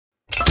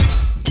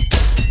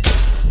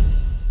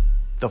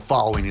The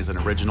following is an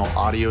original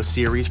audio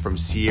series from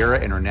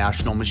Sierra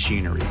International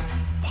Machinery,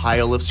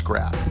 Pile of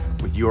Scrap,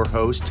 with your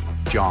host,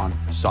 John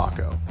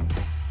Sacco.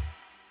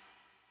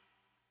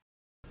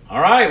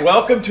 All right,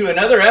 welcome to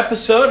another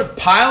episode of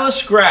Pile of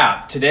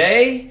Scrap.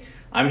 Today,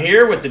 I'm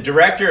here with the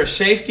Director of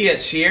Safety at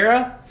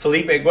Sierra,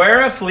 Felipe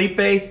Guerra.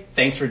 Felipe,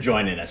 thanks for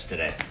joining us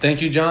today.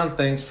 Thank you, John.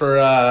 Thanks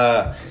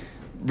for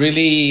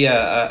really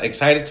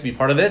excited to be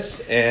part of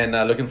this and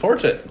looking forward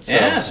to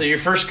it. So your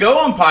first go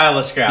on Pile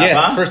of Scrap, yes,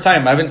 huh? First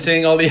time. I've been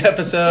seeing all the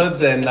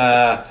episodes, and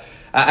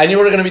I knew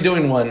we were going to be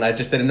doing one. I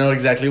just didn't know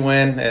exactly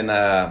when, and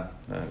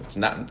it's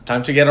not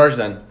time to get ours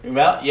done.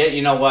 Well, yeah,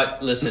 you know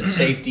what? Listen,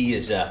 safety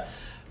is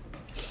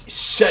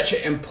such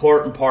an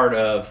important part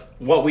of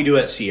what we do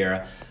at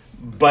Sierra,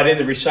 but in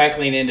the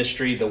recycling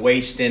industry, the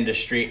waste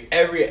industry,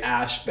 every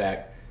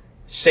aspect,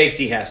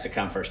 safety has to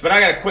come first. But I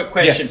got a quick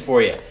question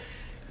for you.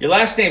 Your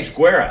last name's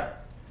Guerra.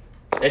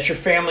 That's your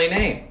family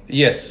name.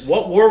 Yes.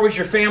 What war was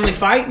your family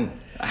fighting?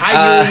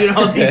 How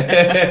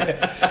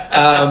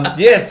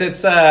yes,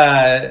 it's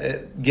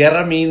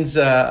guerra means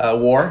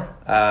war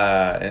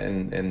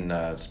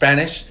in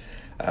Spanish.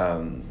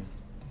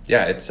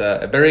 It's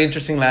a very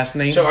interesting last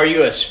name. So are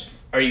you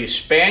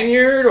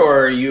Spaniard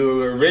or are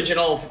you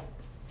original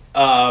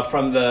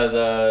from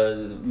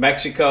the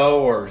Mexico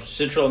or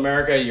Central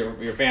America?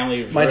 Your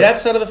family was My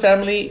dad's side of the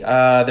family,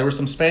 there were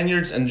some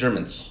Spaniards and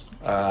Germans.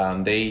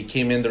 They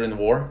came in during the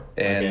war,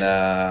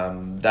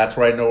 and that's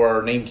where I know where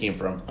our name came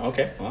from.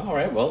 Okay, well, all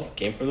right. Well,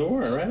 came from the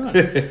war, right on.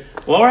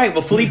 Well, all right.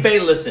 Well, Felipe,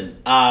 listen.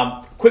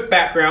 Quick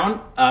background.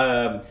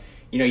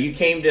 You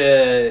came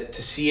to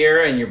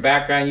Sierra, and your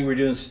background, you were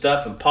doing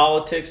stuff in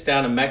politics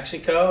down in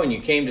Mexico, and you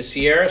came to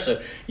Sierra,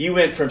 so you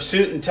went from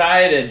suit and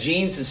tie to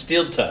jeans and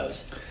steel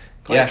toes.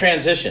 Quite a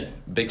transition.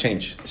 Big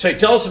change. So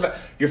tell us about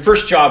your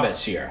first job at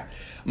Sierra.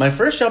 My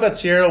first job at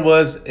Sierra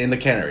was in the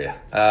can area.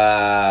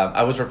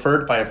 I was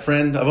referred by a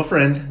friend of a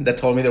friend that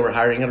told me they were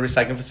hiring at a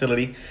recycling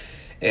facility.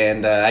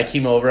 And I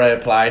came over, I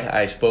applied.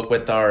 I spoke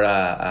with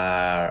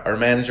our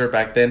manager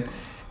back then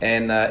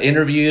and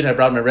interviewed. I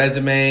brought my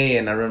resume.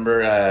 And I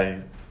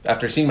remember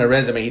after seeing my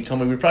resume, he told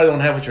me, we probably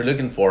don't have what you're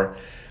looking for,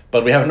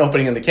 but we have an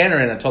opening in the can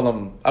area. And I told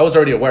him, I was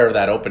already aware of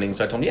that opening.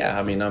 So I told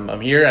him, I'm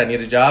here. I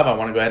need a job. I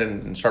want to go ahead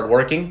and start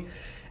working.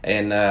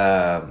 And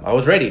I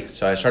was ready.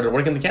 So I started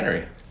working in the can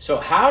area. So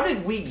how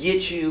did we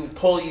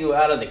pull you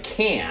out of the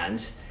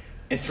cans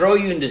and throw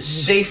you into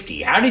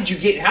safety? How did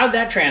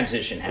that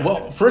transition happen?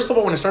 Well, first of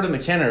all, when I started in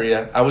the can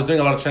area, I was doing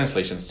a lot of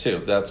translations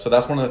too. So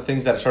that's one of the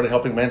things that started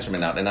helping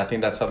management out. And I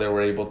think that's how they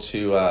were able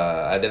to,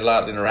 I did a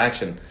lot of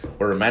interaction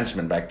with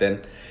management back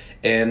then.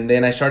 And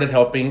then I started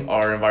helping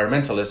our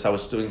environmentalists. I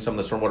was doing some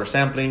of the stormwater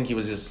sampling. He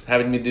was just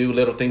having me do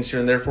little things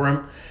here and there for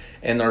him.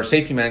 And our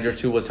safety manager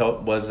too was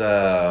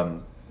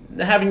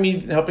having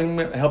me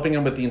helping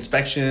him with the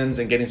inspections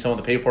and getting some of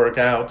the paperwork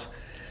out.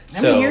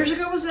 How many years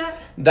ago was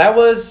that? That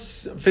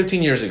was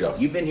 15 years ago.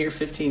 You've been here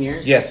 15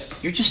 years?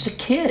 Yes. You're just a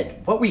kid.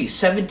 What were you,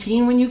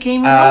 17 when you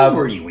came here? How old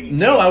were you when you came?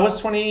 No, I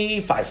was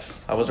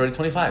 25. I was already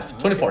 25.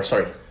 Okay. 24,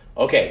 sorry.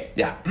 Okay.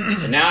 Yeah.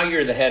 So now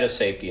you're the head of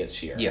safety at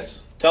Sierra.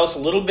 Yes. Tell us a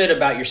little bit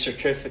about your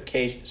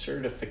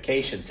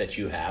certifications that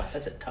you have.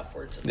 That's a tough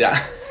word sometimes.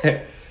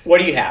 Yeah. What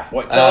do you have?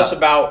 Tell us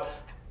about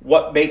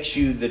what makes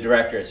you the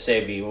director at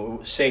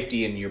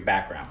safety in your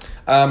background?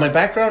 My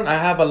background, I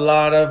have a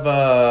lot of,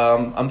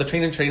 I'm the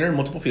trainer in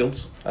multiple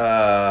fields.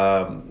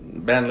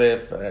 Band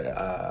lift,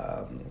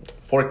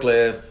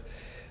 forklift,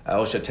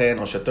 OSHA 10,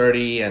 OSHA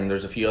 30, and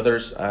there's a few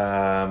others.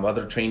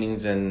 Other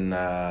trainings in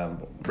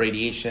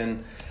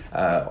radiation.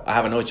 I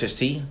have an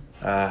OHST.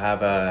 I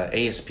have a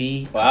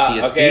ASP, wow.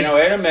 CSP. Okay, now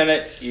wait a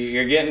minute.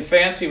 You're getting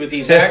fancy with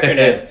these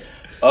acronyms.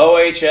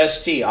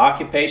 OHST,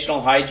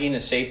 Occupational Hygiene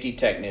and Safety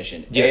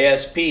Technician.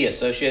 Yes. ASP,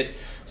 Associate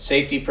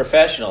Safety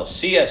Professional.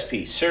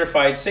 CSP,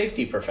 Certified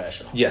Safety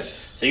Professional. Yes.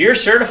 So you're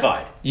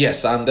certified.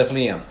 Yes, I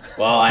definitely am.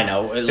 Well, I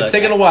know. It's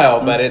taken a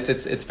while, but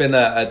it's been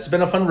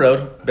a fun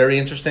road. Very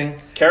interesting.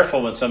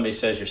 Careful when somebody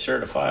says you're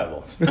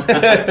certifiable.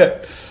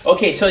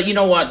 Okay, so you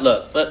know what?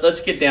 Look, let's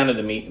get down to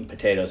the meat and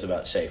potatoes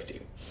about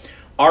safety.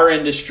 Our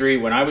industry,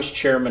 when I was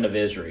chairman of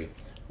ISRI,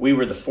 we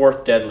were the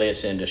fourth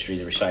deadliest industry,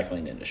 the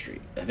recycling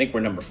industry. I think we're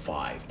number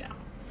 5 now.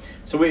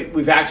 So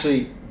we've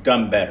actually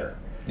done better.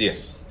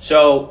 Yes.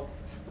 So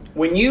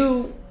when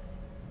you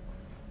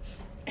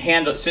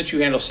handle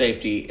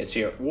safety, it's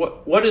here.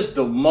 What is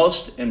the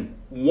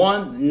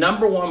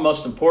number one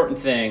most important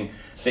thing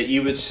that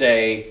you would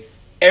say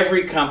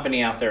every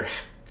company out there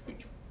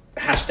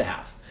has to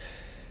have?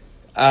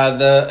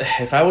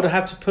 If I would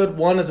have to put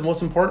one as the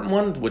most important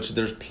one, which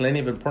there's plenty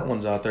of important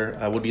ones out there,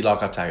 would be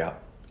lockout tagout.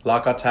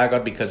 Lockout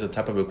tagout because of the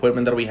type of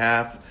equipment that we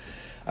have,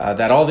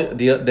 that all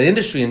the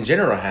industry in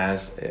general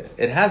has.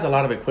 It has a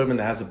lot of equipment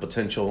that has the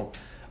potential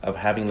of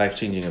having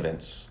life-changing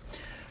events.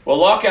 Well,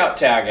 lockout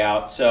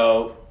tagout,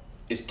 so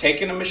is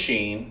taking a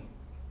machine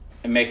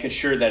and making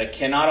sure that it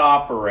cannot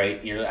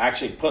operate. You're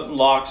actually putting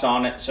locks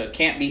on it so it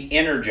can't be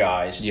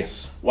energized.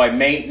 Yes. Why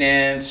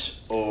maintenance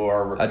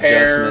or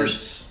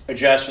repairs,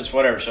 adjustments,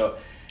 whatever. So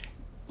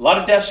A lot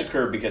of deaths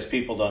occur because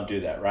people don't do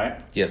that, right?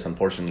 Yes,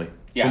 unfortunately.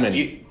 Yeah, Too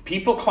many.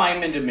 People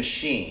climb into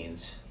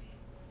machines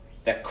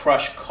that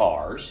crush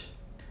cars,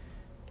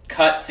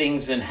 cut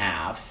things in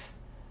half,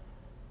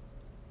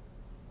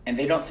 and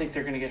they don't think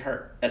they're going to get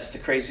hurt. That's the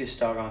craziest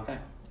doggone thing.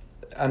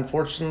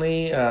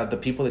 Unfortunately, the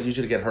people that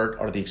usually get hurt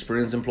are the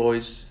experienced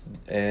employees,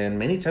 and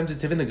many times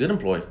it's even the good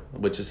employee,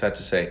 which is sad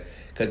to say,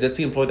 because it's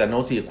the employee that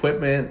knows the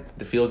equipment,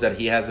 that feels that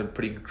he has a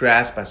pretty good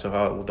grasp as to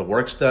how the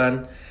work's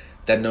done,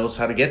 that knows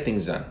how to get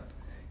things done.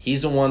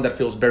 He's the one that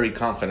feels very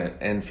confident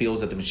and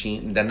feels that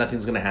that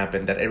nothing's going to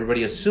happen, that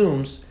everybody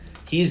assumes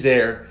he's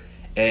there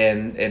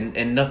and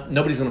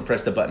nobody's going to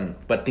press the button.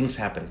 But things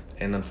happen,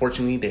 and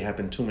unfortunately, they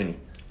happen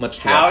much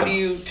too often. How do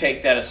you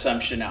take that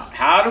assumption out?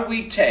 How do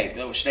we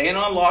staying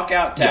on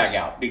lockout, tag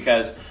out?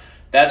 Because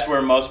that's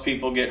where most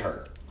people get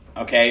hurt.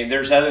 Okay,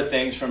 there's other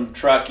things from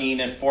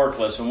trucking and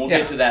forklifts, and we'll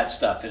get to that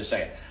stuff in a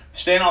second.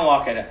 Staying on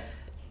lockout.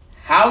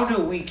 How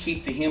do we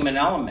keep the human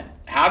element?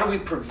 How do we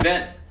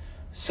prevent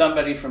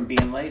somebody from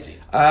being lazy?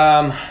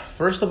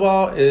 First of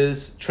all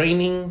is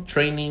training.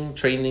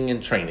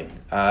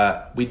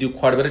 We do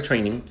quite a bit of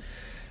training.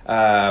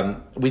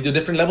 We do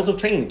different levels of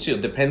training too,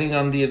 depending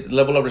on the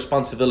level of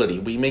responsibility.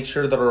 We make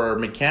sure that our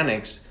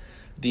mechanics,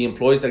 the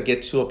employees that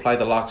get to apply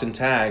the locks and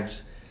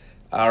tags,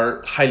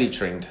 are highly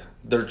trained.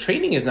 Their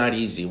training is not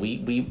easy.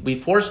 We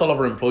force all of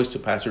our employees to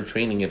pass their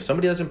training. If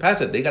somebody doesn't pass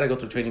it, they got to go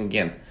through training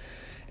again.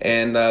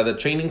 And our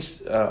training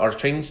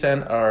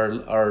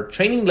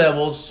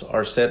levels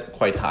are set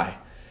quite high.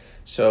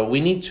 So we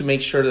need to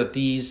make sure that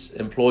these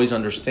employees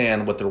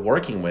understand what they're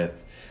working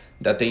with,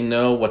 that they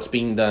know what's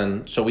being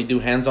done. So we do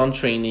hands-on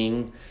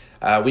training.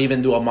 We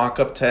even do a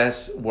mock-up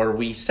test where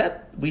we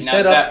set up.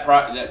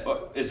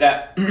 Is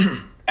that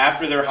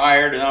after they're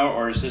hired,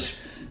 or is this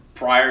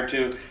prior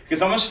to?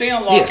 Because I'm going to stay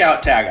on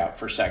lockout, tag out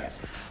for a second.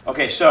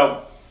 Okay,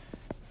 so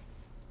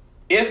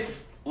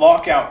if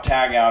lockout,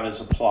 tag out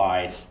is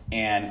applied,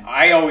 and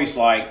I always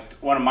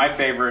liked, one of my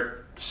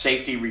favorite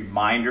safety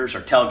reminders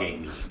are tailgate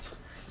meetings.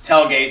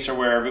 Tailgates are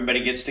where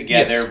everybody gets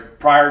together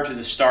prior to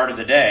the start of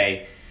the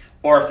day,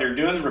 or if they're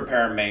doing the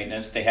repair and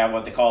maintenance, they have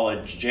what they call a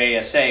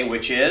JSA,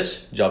 which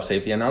is? Job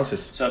Safety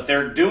Analysis. So if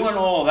they're doing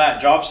all of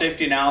that, job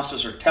safety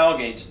analysis or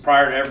tailgates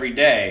prior to every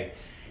day,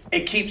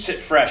 it keeps it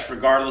fresh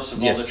regardless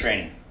of all the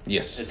training.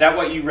 Yes. Is that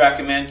what you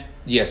recommend?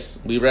 Yes,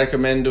 we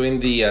recommend doing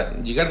the.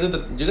 You gotta do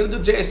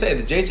JSA.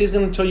 The JSA is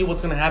gonna tell you what's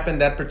gonna happen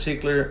that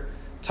particular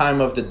time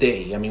of the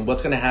day. I mean,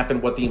 what's gonna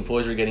happen, what the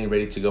employees are getting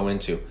ready to go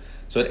into.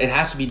 So it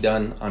has to be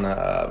done on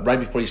right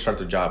before you start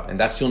the job, and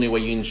that's the only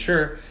way you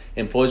ensure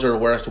employees are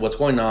aware as to what's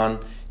going on.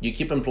 You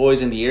keep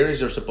employees in the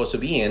areas they're supposed to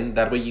be in.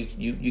 That way,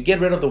 you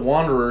get rid of the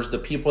wanderers, the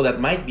people that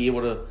might be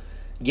able to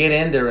get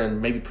in there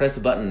and maybe press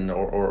a button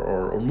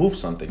or move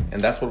something,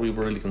 and that's what we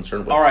were really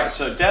concerned with. All right,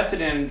 so death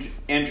and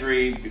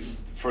injury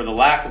for the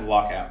lack of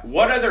lockout.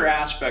 What other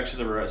aspects of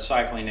the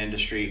recycling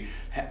industry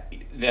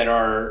that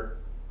are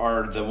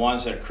the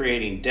ones that are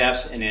creating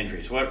deaths and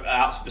injuries? What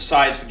else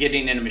besides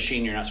getting in a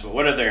machine you're not supposed?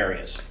 What other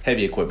areas?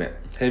 Heavy equipment,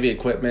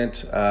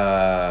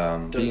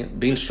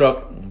 being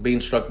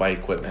struck by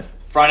equipment.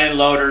 Front end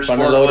loaders,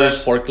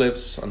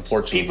 forklifts.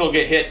 Unfortunately, people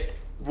get hit.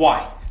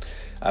 Why?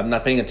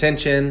 Not paying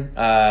attention,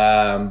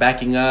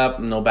 backing up,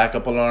 no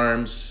backup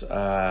alarms,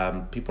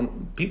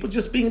 people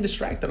just being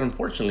distracted,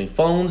 unfortunately.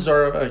 Phones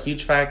are a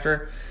huge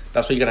factor.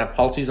 That's why you got to have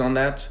policies on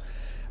that.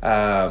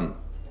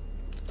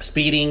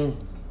 Speeding,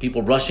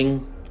 people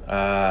rushing,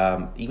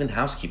 even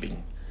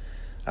housekeeping.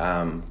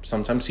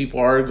 Sometimes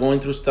people are going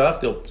through stuff.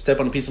 They'll step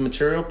on a piece of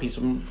material. Piece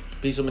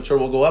of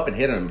material will go up and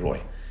hit an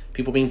employee.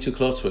 People being too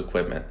close to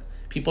equipment.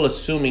 People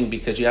assuming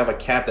because you have a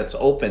cap that's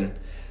open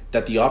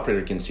that the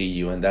operator can see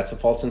you, and that's a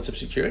false sense of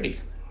security.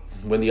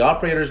 When the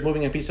operator is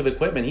moving a piece of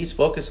equipment, he's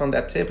focused on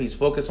that tip, he's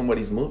focused on what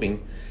he's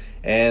moving,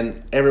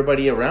 and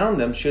everybody around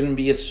them shouldn't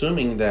be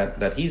assuming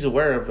that he's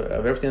aware of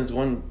everything that's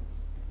going,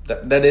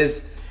 that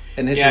is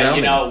in his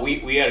surroundings. Yeah,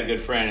 we had a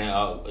good friend,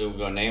 it will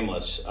go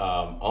nameless,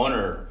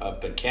 owner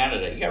up in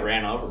Canada. He got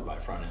ran over by a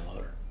front end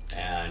loader,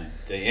 and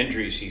the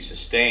injuries he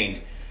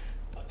sustained,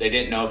 they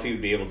didn't know if he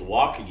would be able to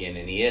walk again,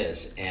 and he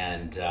is,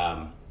 and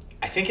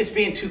I think it's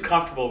being too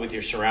comfortable with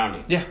your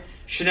surroundings. Yeah.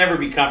 Should never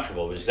be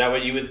comfortable. Is that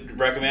what you would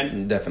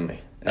recommend?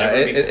 Definitely.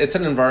 It's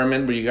an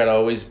environment where you got to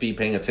always be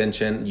paying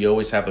attention. You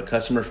always have a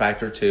customer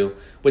factor too,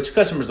 which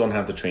customers don't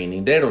have the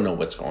training. They don't know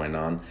what's going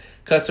on.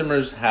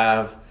 Customers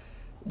have,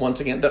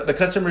 once again, the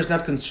customer is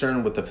not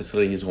concerned with the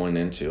facility he's going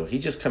into.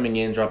 He's just coming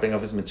in, dropping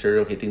off his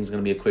material. He thinks it's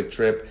going to be a quick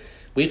trip.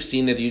 We've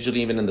seen it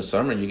usually even in the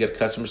summer. You get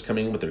customers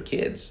coming in with their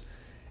kids.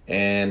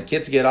 And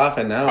kids get off,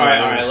 and now. All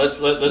right. Let's.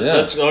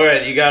 All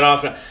right, you got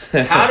off.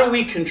 How do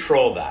we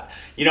control that?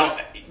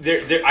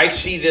 I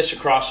see this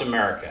across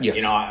America.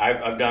 Yes.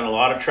 I've done a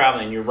lot of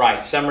traveling. You're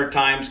right. Summer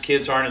times,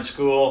 kids aren't in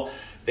school.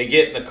 They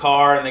get in the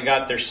car and they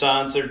got their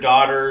sons, their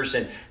daughters,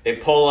 and they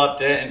pull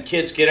up and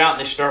kids get out and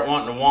they start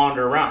wanting to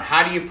wander around.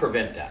 How do you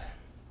prevent that?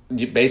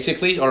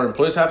 Basically, your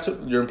employees have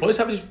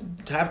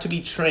to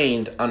be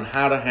trained on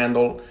how to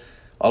handle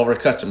all of our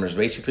customers.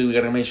 Basically, we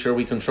got to make sure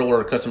we control where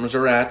our customers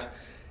are at.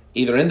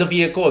 either in the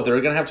vehicle. If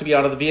they're going to have to be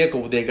out of the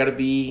vehicle, they got to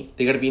be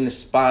in the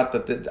spot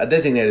that a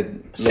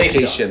designated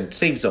location,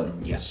 safe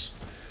zone. Yes.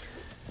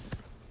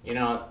 You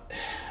know,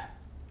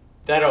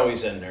 that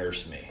always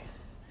unnerves me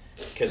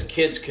because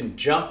kids can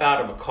jump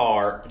out of a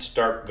car and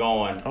start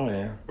going. Oh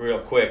yeah. Real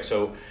quick.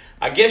 So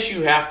I guess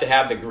you have to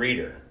have the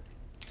greeter.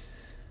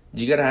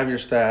 You got to have your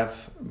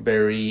staff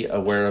very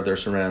aware of their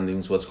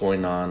surroundings, what's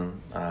going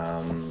on,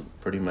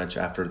 pretty much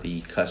after the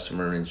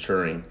customer,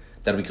 ensuring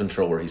that we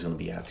control where he's going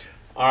to be at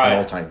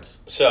all times.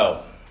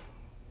 So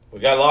we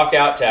got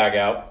lockout, tag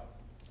out.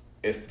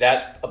 If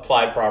that's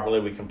applied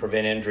properly, we can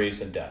prevent injuries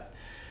and death.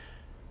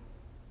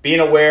 Being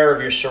aware of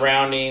your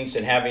surroundings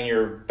and having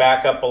your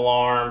backup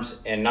alarms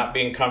and not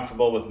being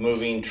comfortable with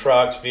moving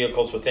trucks,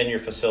 vehicles within your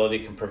facility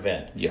can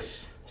prevent.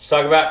 Yes. Let's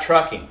talk about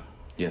trucking.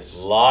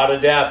 Yes. A lot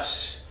of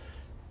deaths.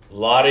 A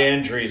lot of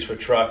injuries with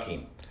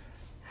trucking.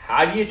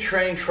 How do you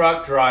train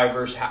truck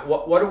drivers?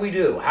 What do we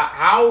do?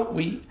 How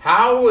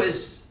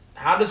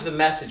does the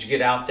message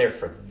get out there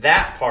for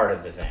that part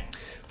of the thing?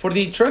 For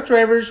the truck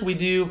drivers, we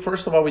do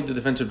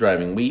defensive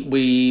driving.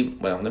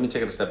 Well, let me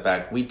take it a step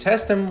back. We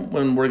test them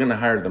when we're going to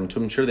hire them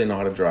to ensure they know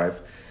how to drive,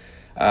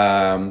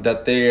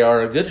 that they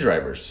are good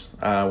drivers.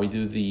 We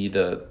do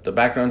the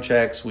background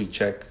checks. We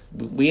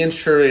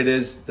ensure it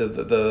is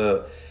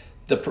the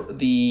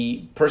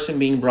person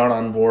being brought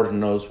on board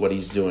knows what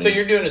he's doing. So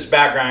you're doing his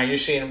background. You're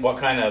seeing what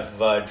kind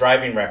of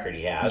driving record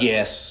he has.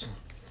 Yes.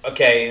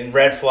 Okay, and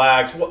red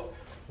flags.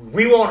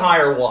 We won't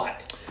hire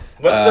what?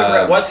 What's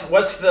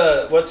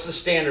the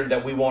standard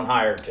that we won't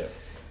hire to?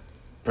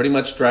 Pretty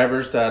much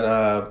drivers that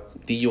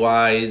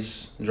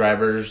DUIs,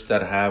 drivers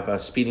that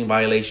have speeding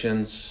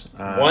violations.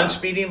 One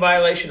speeding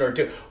violation or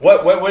two?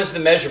 What is the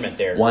measurement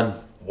there? One.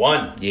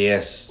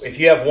 Yes. If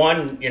you have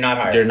one, you're not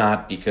hired. They're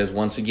not, because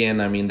once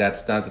again, I mean,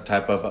 that's not the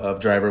type of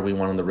driver we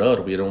want on the road.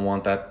 We don't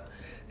want that.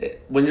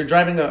 When you're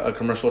driving a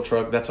commercial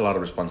truck, that's a lot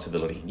of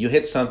responsibility. You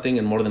hit something,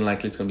 and more than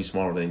likely, it's going to be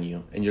smaller than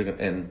you,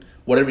 and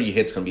whatever you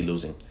hit's going to be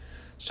losing.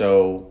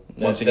 So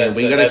once again,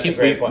 we got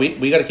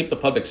to keep the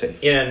public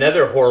safe.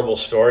 Another horrible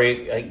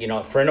story.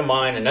 A friend of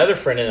mine, another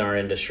friend in our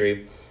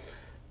industry,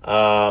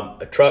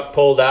 a truck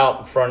pulled out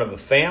in front of a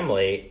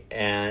family,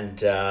 and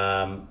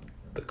the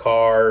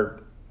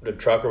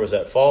trucker was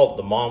at fault.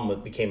 The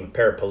mom became a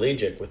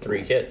paraplegic with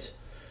 3 kids.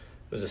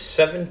 It was a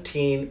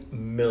 $17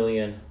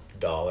 million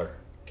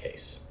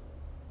case.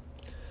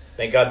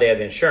 Thank God they had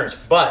the insurance.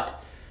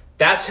 But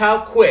that's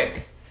how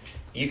quick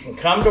you can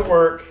come to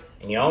work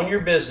and you own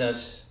your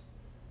business,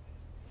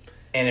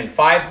 and in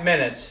 5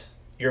 minutes,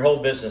 your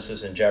whole business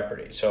is in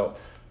jeopardy. So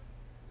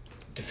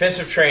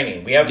defensive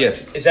training. We have.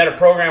 Yes. Is that a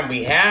program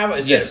we have?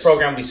 Is Yes. it a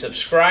program we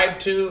subscribe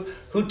to?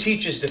 Who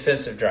teaches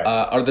defensive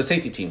driving? The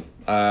safety team.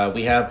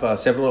 We have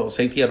several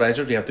safety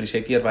advisors. We have 3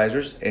 safety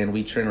advisors, and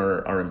we train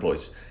our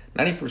employees.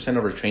 90%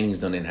 of our training is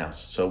done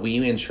in-house. So we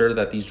ensure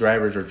that these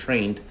drivers are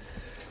trained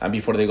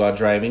before they go out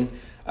driving.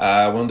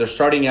 When they're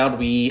starting out,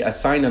 we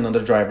assign another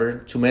driver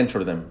to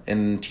mentor them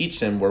and teach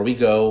them where we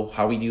go,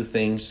 how we do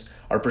things,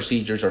 our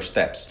procedures, our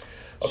steps.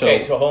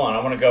 Okay, so hold on. I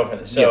want to go for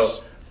this. So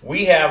yes.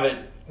 We have it.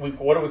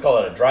 What do we call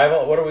it? A drive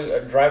along?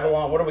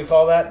 What do we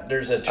call that?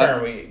 There's a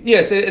term.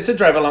 Yes, it's a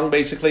drive along.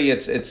 Basically,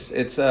 it's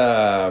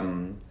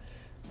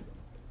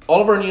all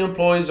of our new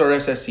employees are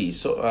SSCs.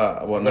 So,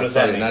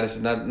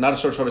 not a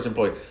short service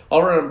employee.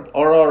 All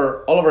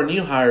of our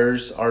new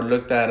hires are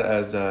looked at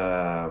as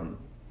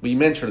we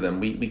mentor them.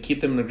 We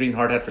keep them in a green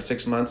hard hat for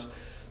 6 months.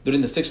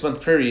 During the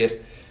 6-month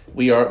period,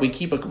 we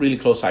keep a really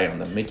cllose eye on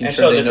them, making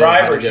sure they know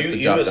how to get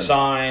the job done. You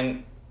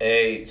assign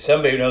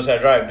somebody who knows how to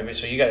drive.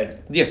 So you got to.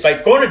 Yes. It's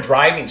like going to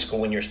driving school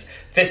when you're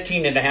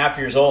 15 and a half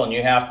years old and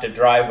you have to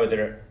drive with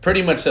it.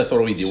 Pretty much that's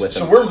what we do with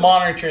them. So we're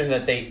monitoring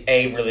that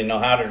they really know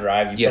how to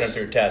drive. You put them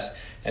through tests.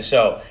 And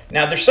so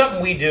now there's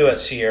something we do at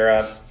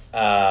Sierra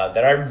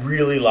that I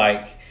really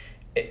like,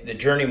 the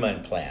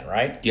journeyman plan,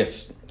 right?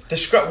 Yes.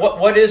 Describe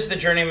what is the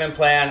journeyman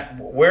plan?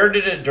 Where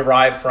did it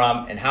derive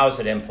from, and how is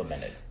it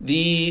implemented?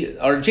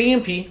 Our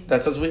JMP,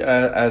 that's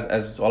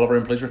as all of our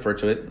employees refer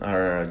to it,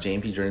 our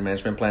JMP Journey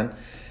Management Plan.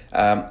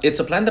 It's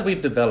a plan that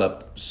we've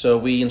developed. So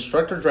we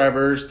instruct our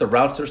drivers the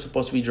routes they're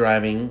supposed to be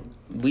driving.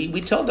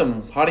 We tell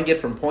them how to get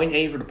from point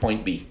A to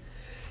point B.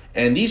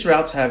 And these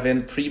routes have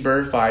been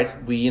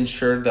pre-verified. We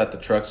ensure that the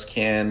trucks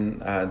can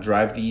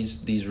drive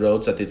these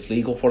roads, that it's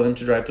legal for them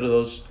to drive through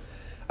those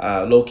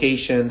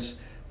locations,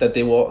 that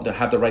they will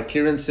have the right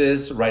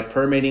clearances, right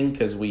permitting,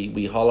 because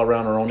we haul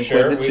around our own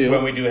equipment too.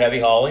 When we do heavy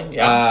hauling,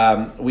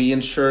 we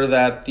ensure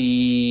that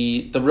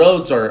the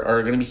roads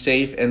are going to be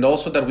safe, and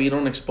also that we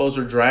don't expose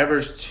our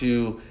drivers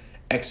to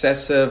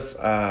excessive,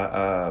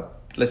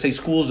 let's say,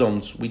 school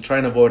zones. We try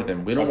and avoid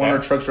them. We don't want our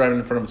trucks driving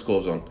in front of a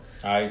school zone.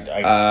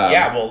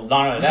 Well,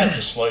 not only that, it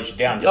just slows you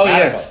down. Oh,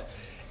 yes.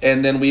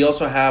 And then we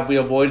also we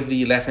avoid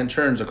the left-hand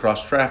turns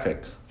across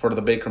traffic for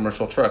the big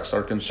commercial trucks.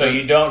 Our concern. So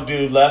you don't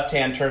do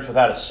left-hand turns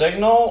without a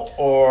signal,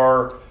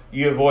 or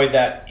you avoid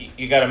that?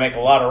 You got to make a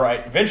lot of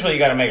right. Eventually, you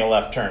got to make a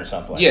left turn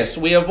someplace. Yes,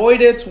 we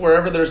avoid it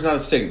wherever there's not a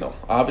signal.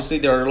 Obviously,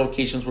 there are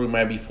locations where we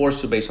might be forced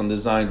to based on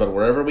design, but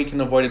wherever we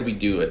can avoid it, we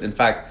do it. In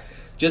fact,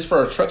 just for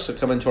our trucks to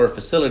come into our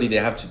facility, they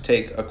have to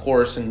take a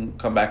course and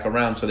come back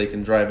around so they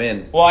can drive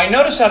in. Well, I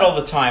notice that all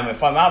the time.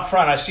 If I'm out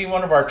front, I see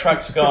one of our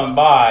trucks going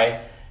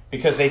by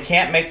because they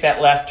can't make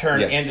that left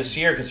turn into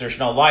Sierra because there's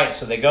no light.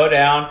 So they go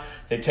down,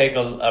 they take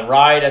a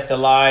ride at the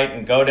light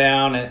and go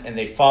down, and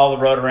they follow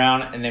the road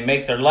around, and they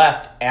make their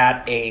left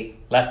at a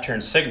left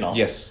turn signal.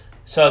 Yes.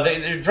 So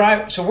they're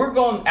driving. So we're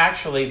going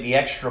actually the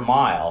extra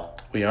mile.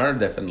 We are,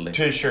 definitely.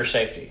 To ensure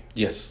safety.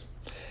 Yes.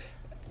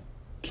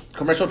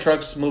 Commercial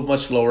trucks move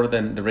much slower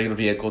than the regular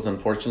vehicles.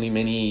 Unfortunately,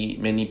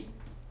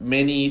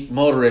 many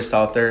motorists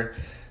out there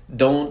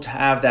don't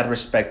have that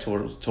respect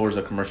towards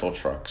a commercial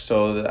truck.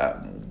 So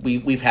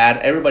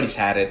everybody's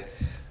had it.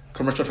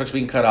 Commercial trucks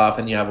being cut off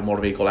and you have a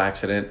motor vehicle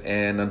accident.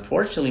 And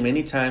unfortunately,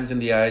 many times in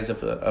the eyes of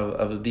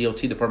the DOT,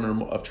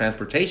 Department of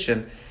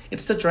Transportation,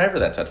 it's the driver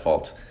that's at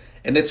fault.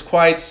 And it's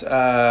quite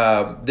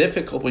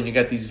difficult when you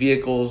got these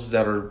vehicles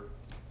that are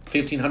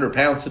 1,500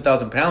 pounds,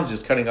 2,000 pounds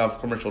just cutting off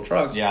commercial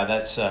trucks. Yeah,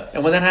 that's...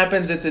 and when that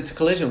happens, it's a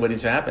collision waiting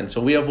to happen.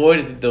 So we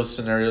avoid those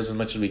scenarios as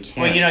much as we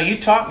can. Well, you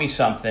taught me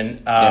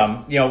something.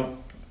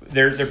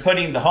 They're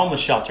putting the homeless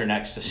shelter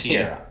next to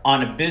Sierra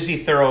on a busy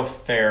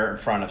thoroughfare in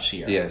front of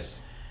Sierra. Yes,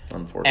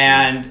 unfortunately.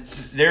 And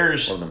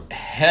there's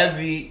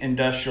heavy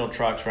industrial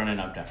trucks running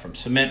up there, from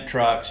cement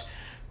trucks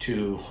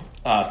to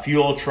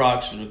fuel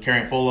trucks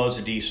carrying full loads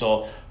of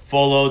diesel,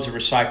 full loads of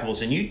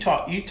recyclables. And you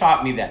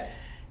taught me that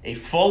a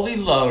fully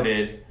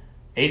loaded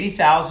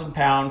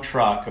 80,000-pound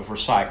truck of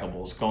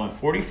recyclables going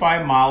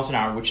 45 miles an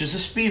hour, which is the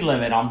speed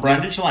limit on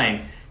Brundage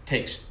Lane,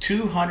 takes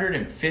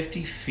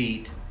 250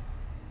 feet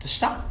to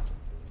stop.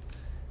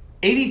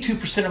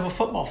 82% of a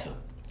football field.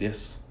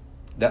 Yes.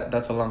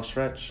 That's a long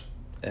stretch.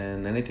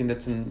 And anything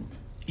that's in...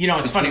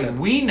 it's funny.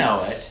 We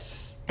know it,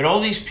 but all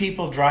these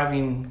people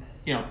driving,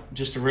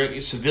 just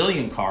a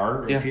civilian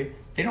car,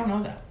 they don't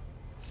know that.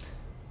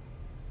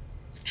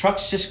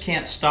 Trucks just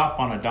can't stop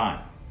on a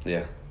dime.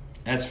 Yeah.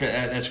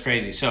 That's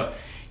crazy. So,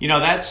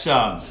 that's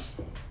so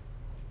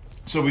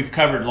we've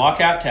covered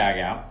lockout,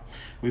 tagout.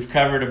 We've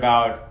covered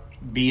about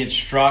being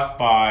struck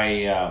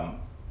by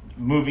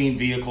moving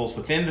vehicles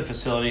within the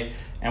facility,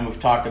 and we've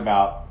talked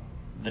about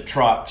the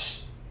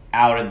trucks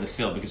out in the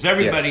field because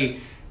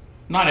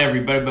not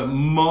everybody, but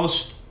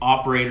most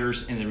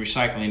operators in the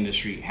recycling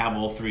industry have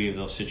all three of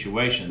those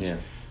situations. Yeah.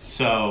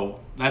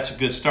 So that's a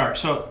good start.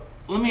 So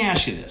let me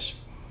ask you this.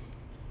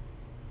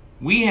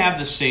 We have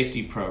the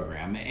safety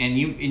program,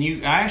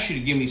 and I asked you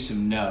to give me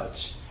some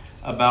notes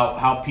about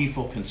how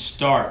people can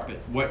start. But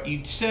what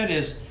you said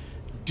is,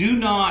 do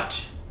not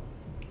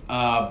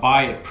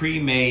buy a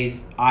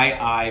pre-made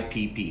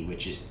IIPP,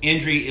 which is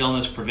Injury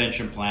Illness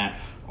Prevention Plan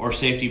or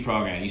Safety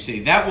Program. You say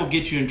that will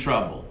get you in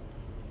trouble.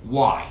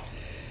 Why?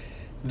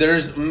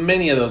 There's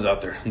many of those out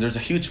there. There's a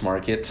huge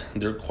market.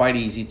 They're quite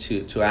easy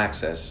to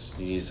access.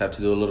 You just have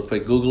to do a little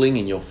quick Googling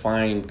and you'll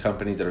find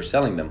companies that are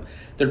selling them.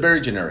 They're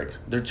very generic.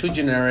 They're too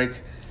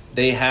generic.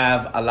 They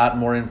have a lot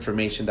more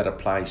information that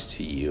applies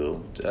to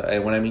you.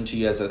 And when I mean to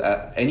you as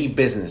any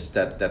business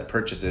that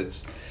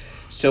purchases.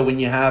 So when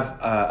you have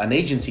an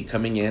agency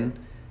coming in,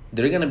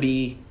 they're going to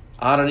be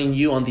auditing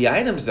you on the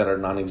items that are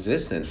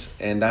non-existent.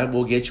 And that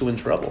will get you in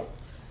trouble.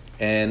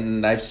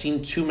 And I've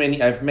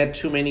met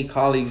too many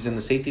colleagues in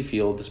the safety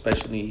field,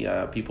 especially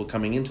people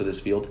coming into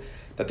this field,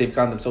 that they've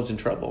gotten themselves in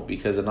trouble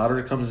because an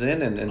auditor comes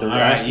in and they're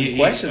asking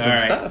questions and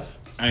stuff.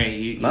 All right,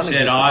 you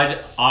said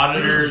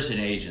auditors and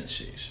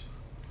agencies.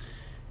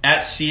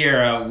 At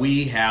Sierra,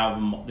 we have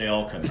them, they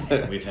all come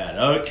in. We've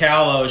had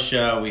Cal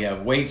OSHA, we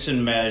have weights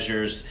and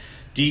measures,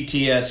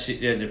 DTS,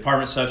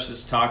 Department of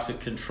Substance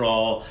Toxic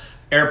Control,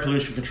 Air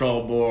Pollution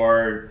Control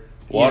Board,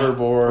 Water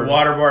board,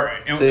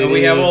 and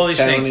we have all these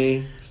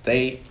county, things.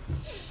 State,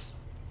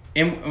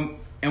 and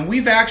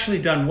we've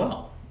actually done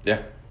well.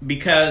 Yeah.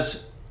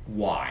 Because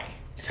why?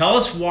 Tell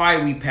us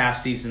why we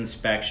pass these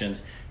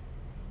inspections,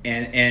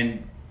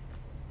 and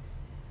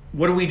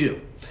what do we do?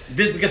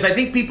 This because I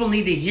think people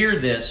need to hear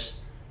this.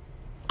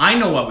 I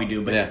know what we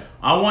do, but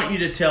I want you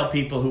to tell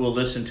people who will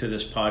listen to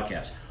this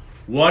podcast.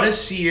 What is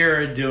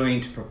Sierra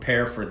doing to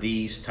prepare for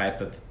these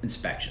type of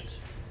inspections?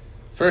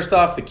 First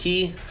off, the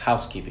key: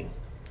 housekeeping.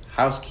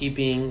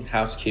 Housekeeping.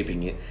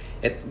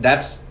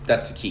 That's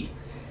the key.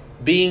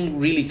 Being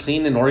really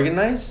clean and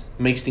organized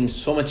makes things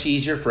so much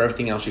easier for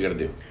everything else you got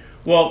to do.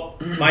 Well,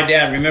 my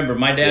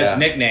dad's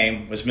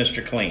nickname was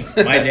Mr. Clean.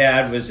 My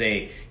dad was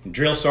a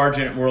drill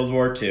sergeant in World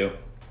War II,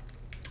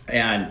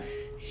 and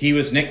he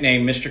was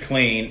nicknamed Mr.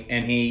 Clean,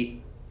 and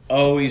he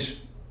always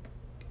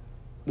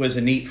was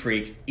a neat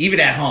freak. Even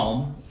at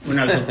home, when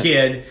I was a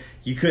kid,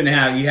 you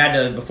had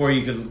to, before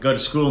you could go to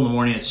school in the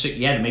morning,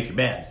 you had to make your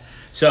bed.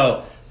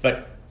 So,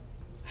 but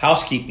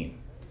housekeeping.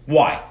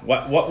 Why?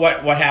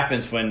 What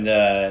happens when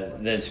the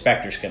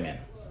inspectors come in?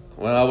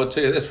 Well, I would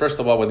tell you this. First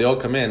of all, when they all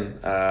come in,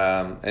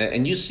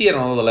 and you see it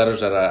on all the letters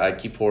that I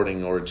keep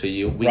forwarding over to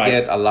you, we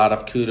get a lot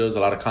of kudos, a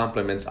lot of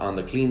compliments on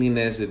the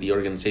cleanliness, the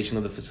organization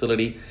of the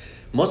facility.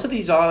 Most of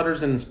these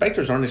auditors and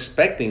inspectors aren't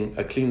expecting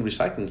a clean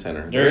recycling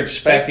center. They're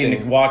expecting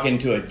to walk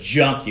into a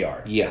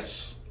junkyard.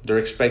 Yes. They're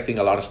expecting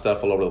a lot of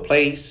stuff all over the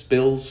place,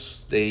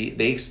 spills. They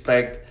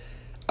expect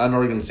an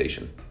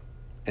organization,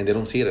 and they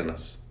don't see it in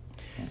us.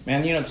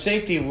 Man,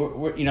 safety.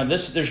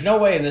 There's no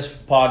way in this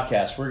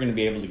podcast we're going to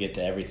be able to get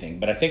to everything,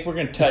 but I think we're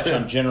going to touch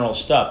on general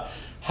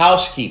stuff.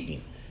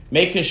 Housekeeping,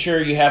 making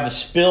sure you have a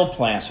spill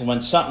plan. So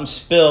when something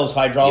spills,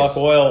 hydraulic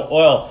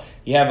oil,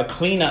 you have a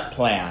cleanup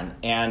plan.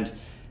 And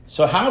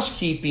so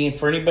housekeeping,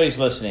 for anybody's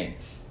listening,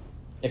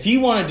 if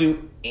you want to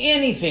do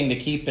anything to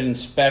keep an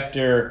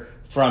inspector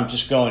from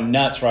just going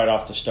nuts right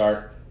off the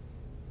start,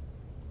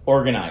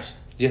 organized.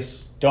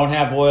 Yes. Don't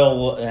have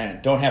oil.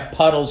 Don't have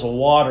puddles of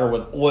water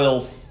with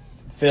oil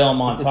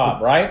film on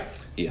top, right?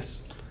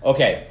 Yes.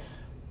 Okay.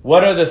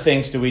 What other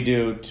things do we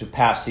do to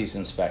pass these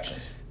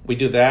inspections? We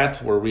do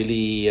that. We're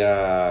really,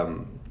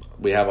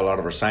 we have a lot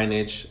of our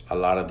signage, a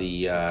lot of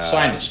the...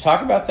 signage.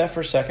 Talk about that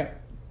for a second.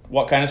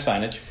 What kind of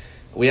signage?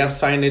 We have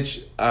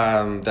signage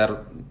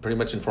that pretty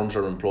much informs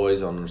our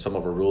employees on some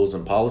of our rules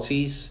and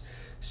policies,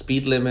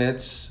 speed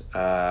limits,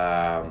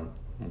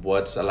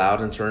 what's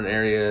allowed in certain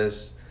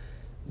areas.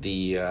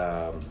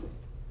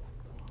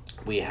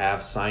 We have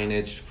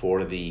signage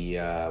for the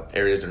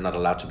areas they're not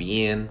allowed to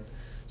be in,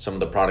 some of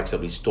the products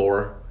that we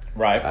store.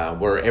 Right.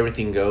 Where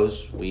everything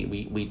goes.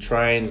 We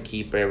try and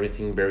keep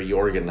everything very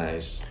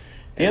organized.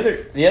 The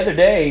other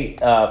day,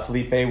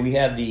 Felipe, we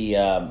had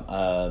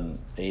the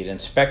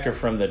inspector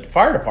from the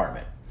fire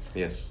department.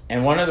 Yes.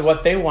 And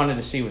what they wanted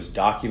to see was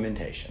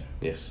documentation.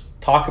 Yes.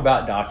 Talk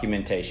about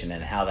documentation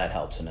and how that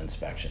helps an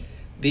inspection.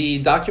 The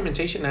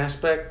documentation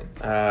aspect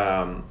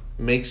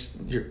makes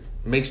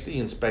the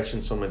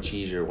inspection so much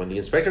easier. When the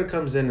inspector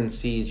comes in and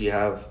sees you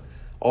have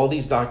all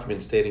these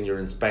documents stating your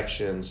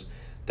inspections,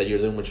 that you're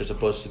doing what you're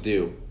supposed to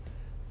do,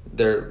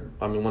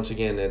 once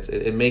again,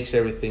 it makes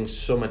everything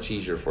so much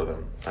easier for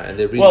them, and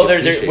they really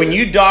appreciate when it.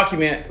 you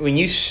document, when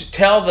you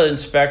tell the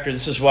inspector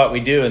this is what we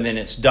do, and then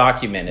it's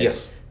documented.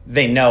 Yes.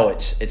 They know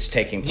it's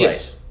taking place.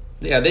 Yes.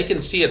 Yeah, they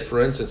can see it. For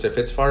instance, if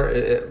it's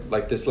fire,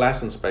 like this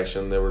last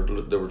inspection, they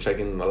were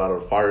checking a lot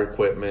of fire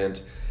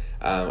equipment,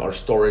 our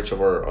storage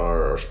of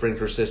our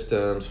sprinkler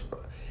systems,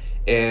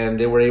 and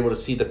they were able to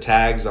see the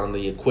tags on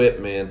the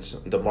equipment,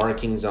 the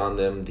markings on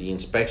them, the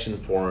inspection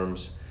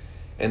forms,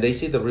 and they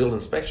see the real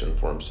inspection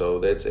form. So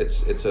they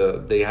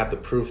have the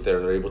proof there.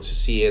 They're able to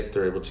see it.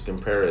 They're able to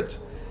compare it,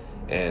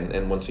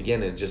 and once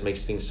again, it just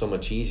makes things so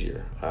much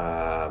easier.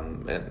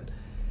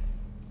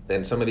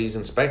 And some of these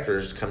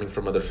inspectors coming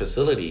from other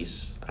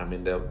facilities, I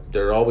mean,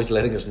 they're always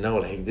letting us know,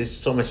 like, this is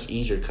so much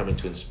easier coming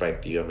to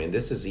inspect you. I mean,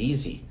 this is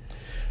easy.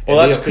 Well,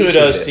 that's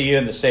kudos to you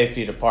in the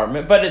safety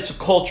department, but it's a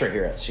culture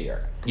here at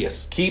Sierra.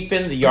 Yes.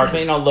 Keeping the yard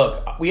clean.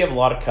 Look, we have a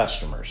lot of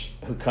customers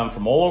who come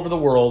from all over the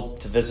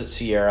world to visit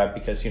Sierra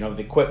because, the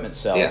equipment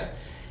sells. Yeah.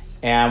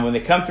 And when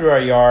they come through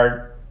our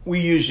yard, we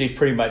usually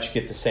pretty much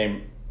get the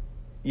same,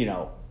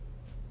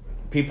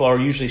 people are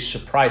usually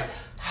surprised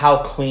how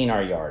clean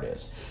our yard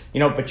is.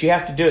 But you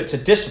have to do it. It's a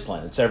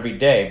discipline. It's every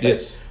day.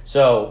 Yes.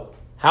 So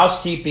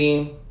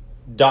housekeeping,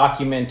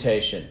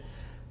 documentation.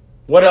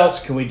 What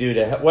else can we do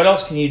what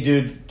else can you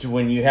do to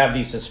when you have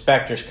these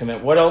inspectors come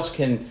in? What else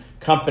can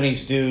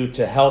companies do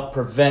to help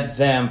prevent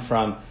them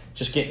from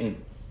just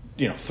getting,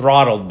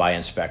 throttled by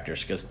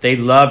inspectors? Because they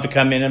love to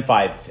come in and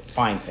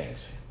find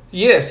things.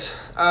 Yes.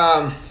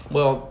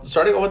 Well,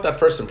 starting with that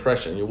first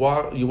impression, you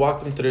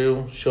walk them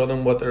through, show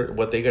them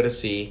what they got to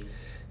see.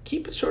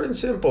 Keep it short and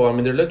simple. I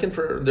mean, they're going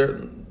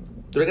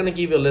to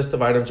give you a list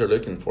of items they're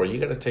looking for. You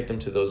got to take them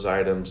to those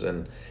items,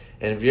 and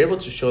if you're able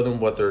to show them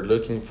what they're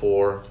looking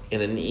for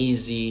in an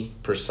easy,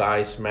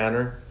 precise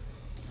manner,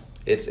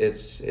 it's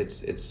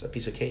a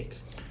piece of cake.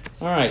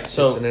 All right,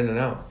 so it's an in and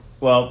out.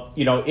 Well,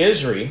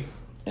 ISRI,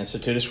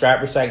 Institute of Scrap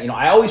Recycling.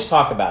 I always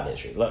talk about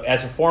ISRI. Look,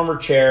 as a former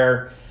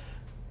chair,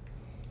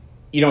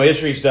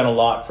 ISRI's done a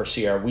lot for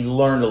Sierra. We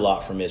learned a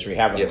lot from ISRI,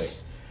 haven't we?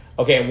 Yes.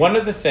 Okay, one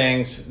of the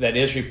things that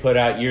ISRI put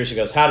out years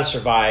ago is how to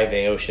survive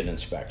a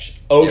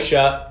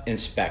OSHA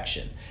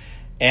inspection.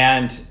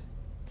 And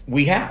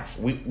we have.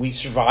 We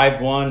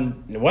survived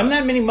one. It wasn't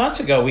that many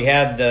months ago. We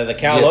had the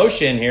Cal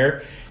OSHA in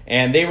here,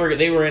 and they were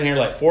in here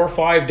like 4 or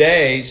 5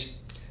 days,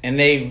 and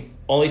they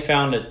only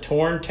found a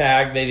torn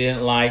tag they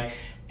didn't like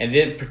and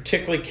didn't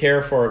particularly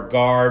care for a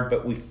guard,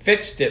 but we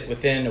fixed it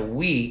within a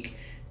week,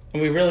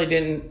 and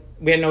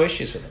we had no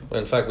issues with them. Well,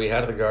 in fact, we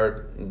had the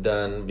guard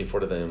done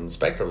before the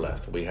inspector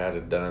left. We had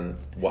it done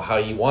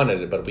how he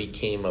wanted it, but we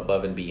came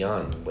above and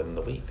beyond within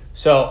the week.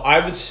 So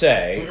I would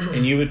say,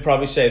 and you would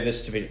probably say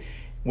this to me,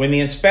 when the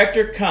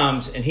inspector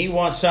comes and he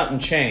wants something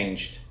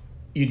changed,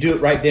 you do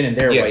it right then and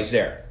there while he's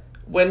there.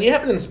 When you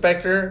have an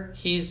inspector,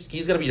 he's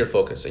going to be your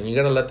focus, and you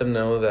got to let them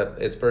know that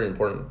it's very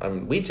important. I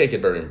mean, we take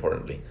it very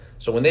importantly.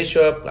 So when they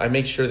show up, I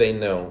make sure they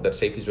know that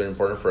safety is very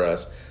important for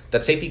us,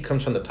 that safety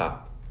comes from the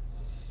top.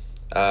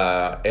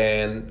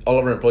 And all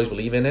of our employees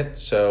believe in it.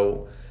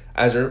 So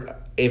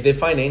if they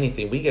find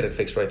anything, we get it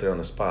fixed right there on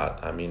the spot.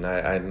 I mean,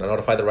 I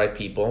notify the right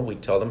people. We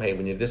tell them, hey,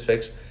 we need this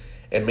fixed.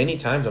 And many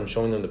times I'm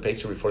showing them the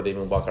picture before they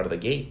even walk out of the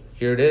gate.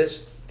 Here it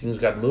is. Things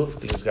got moved.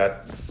 Things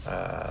got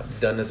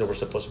done as they were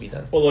supposed to be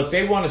done. Well, look,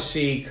 they want to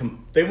see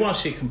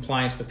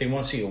compliance, but they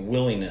want to see a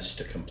willingness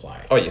to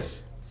comply. Oh,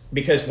 yes.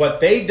 Because what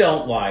they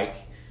don't like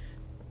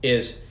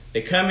is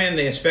they come in,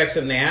 they inspect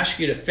something, they ask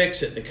you to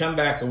fix it, they come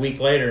back a week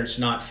later and it's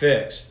not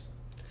fixed.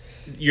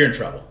 You're in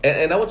trouble.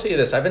 And I will tell you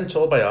this: I've been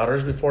told by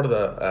auditors before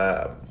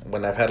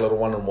when I've had little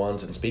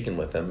one-on-ones and speaking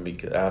with them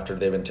after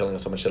they've been telling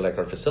us so much they like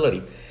our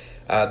facility.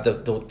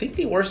 The thing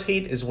they worst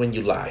hate is when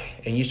you lie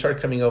and you start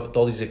coming up with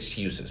all these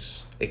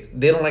excuses.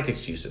 They don't like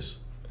excuses.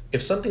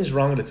 If something's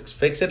wrong, let's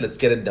fix it. Let's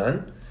get it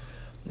done.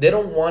 They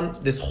don't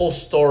want this whole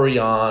story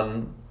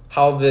on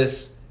how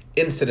this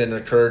incident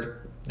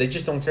occurred. They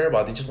just don't care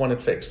about it. They just want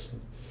it fixed.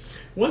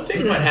 One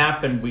thing what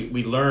happened,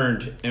 we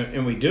learned,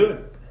 and we do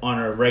it on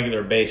a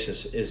regular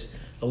basis, is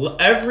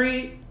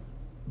every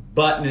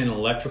button in an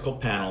electrical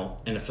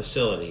panel in a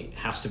facility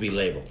has to be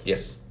labeled.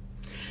 Yes.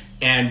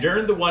 And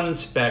during the one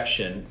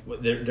inspection,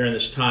 during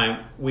this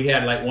time, we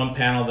had like one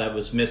panel that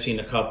was missing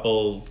a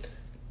couple,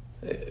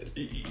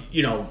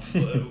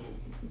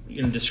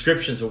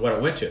 descriptions of what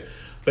it went to.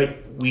 But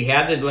we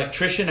had the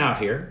electrician out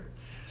here.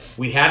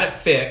 We had it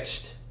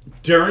fixed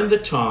during the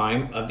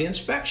time of the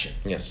inspection.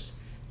 Yes.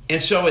 And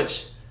so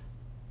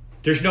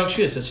there's no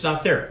excuse. It's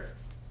not there.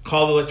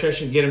 Call the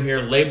electrician, get him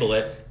here, label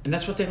it, and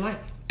that's what they like.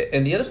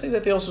 And the other thing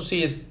that they also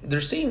see is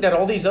they're seeing that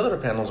all these other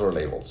panels are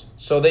labeled,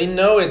 so they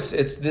know this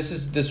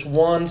is this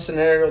one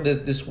scenario,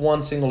 this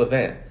one single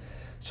event.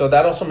 So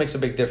that also makes a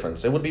big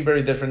difference. It would be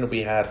very different if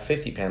we had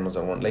 50 panels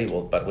that weren't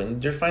labeled, but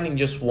when you're finding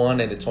just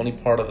one and it's only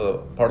part of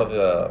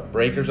the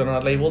breakers that are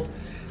not labeled,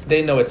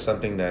 they know it's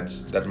something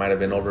that might have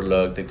been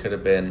overlooked. It could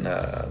have been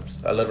a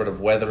little bit of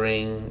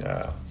weathering,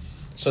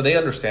 so they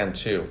understand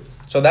too.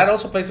 So that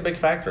also plays a big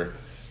factor.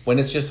 When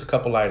it's just a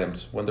couple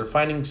items, when they're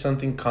finding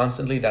something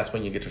constantly, that's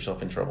when you get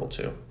yourself in trouble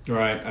too.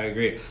 Right, I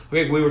agree.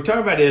 Okay, we were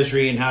talking about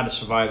ISRI and how to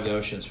survive the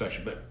ocean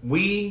inspection, but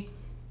we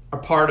are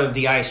part of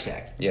the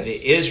ISAC, yes, the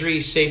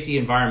ISRI Safety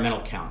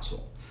Environmental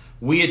Council.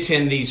 We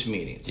attend these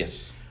meetings.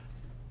 Yes.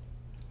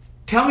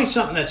 Tell me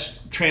something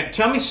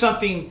tell me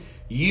something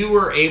you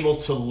were able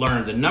to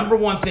learn. The number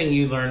one thing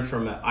you learned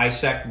from an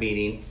ISAC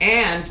meeting,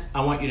 and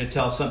I want you to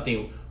tell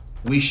something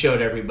we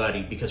showed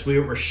everybody because we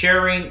were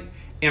sharing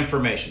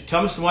information.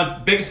 Tell us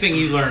the biggest thing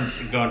you learned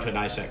going to an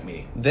ISAC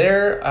meeting.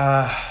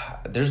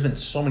 There's been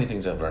so many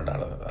things I've learned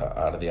out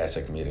of the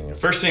ISAC meeting.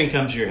 First thing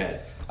comes to your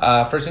head.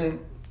 First thing,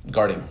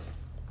 guarding.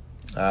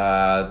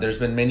 There's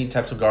been many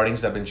types of guardings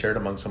that have been shared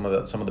among some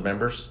of the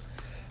members.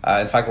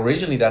 In fact,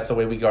 originally that's the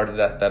way we guarded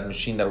that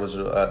machine that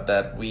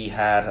we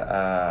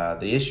had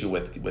the issue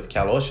with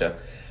Cal OSHA.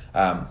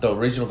 The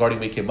original guarding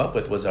we came up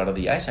with was out of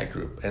the ISAC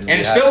group, and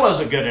it still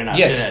wasn't good enough.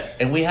 Yes, did it?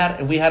 and we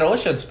had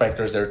OSHA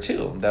inspectors there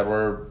too that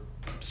were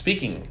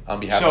speaking on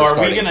behalf of So are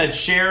guarding. we going to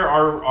share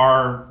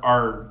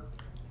our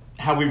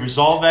how we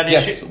resolve that issue?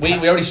 Yes, we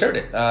already shared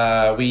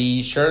it.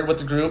 We shared it with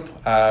the group.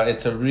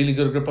 It's a really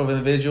good group of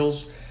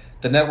individuals.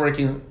 The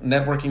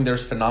networking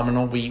there's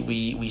phenomenal.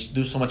 We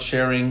do so much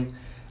sharing.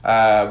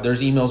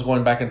 There's emails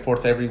going back and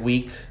forth every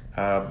week,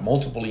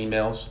 multiple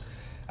emails.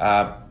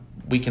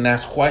 We can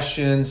ask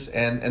questions,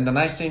 and the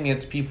nice thing,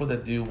 it's people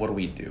that do what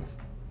we do.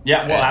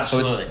 Yeah, well, and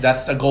absolutely. So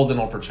that's a golden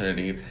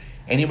opportunity.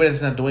 Anybody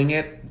that's not doing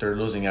it, they're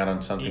losing out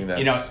on something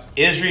that's...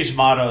 ISRI's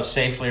motto is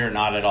safely or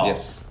not at all.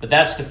 Yes. But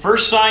that's the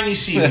first sign you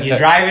see when you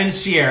drive in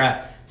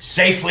Sierra,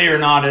 safely or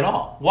not at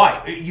all.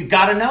 Why? You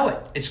got to know it.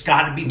 It's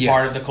got to be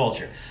part of the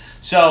culture.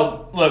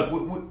 So, look,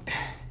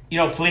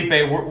 Felipe,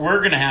 we're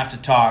going to have to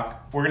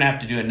talk. We're going to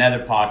have to do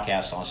another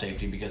podcast on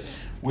safety because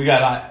we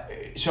got...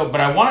 but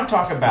I want to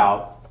talk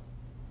about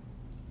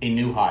a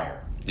new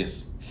hire.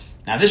 Yes.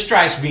 Now, this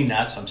drives me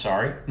nuts. I'm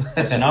sorry.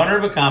 As an owner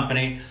of a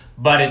company...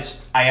 But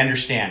I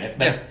understand it.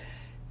 But yeah.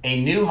 A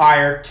new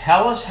hire,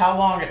 tell us how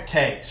long it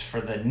takes for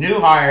the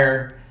new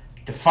hire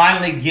to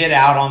finally get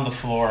out on the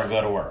floor and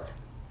go to work.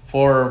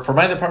 For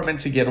my department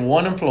to get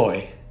one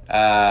employee,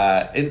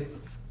 to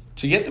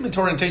get them into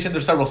orientation,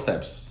 there's several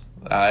steps.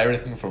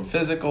 Everything from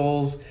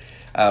physicals,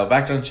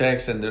 background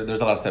checks, and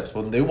there's a lot of steps.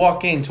 When they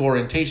walk into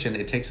orientation,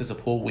 it takes us a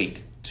full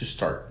week to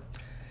start.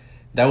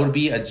 That would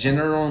be a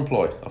general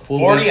employee, a full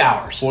 40 week,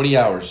 hours. 40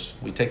 hours.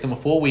 We take them a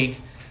full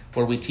week,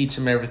 where we teach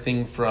them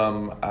everything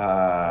from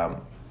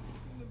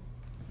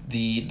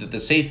the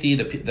safety,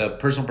 the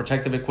personal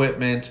protective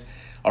equipment,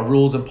 our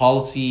rules and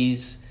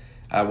policies,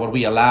 what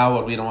we allow,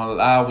 what we don't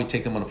allow. We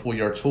take them on a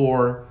full-yard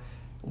tour.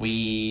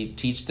 We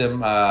teach them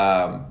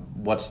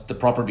what's the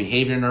proper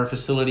behavior in our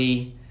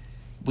facility.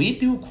 We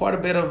do quite a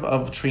bit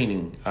of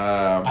training.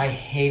 I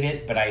hate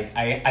it, but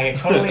I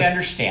totally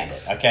understand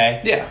it,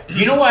 okay? Yeah.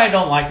 You know why I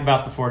don't like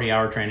about the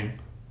 40-hour training?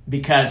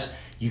 Because...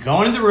 you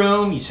go into the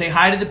room, you say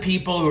hi to the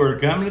people who are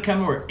going to come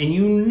to work, and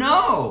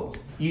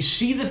you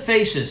see the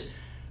faces.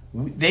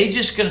 They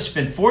just going to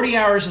spend 40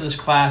 hours in this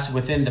class.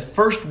 Within the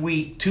first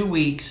week, 2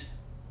 weeks,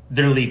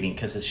 they're leaving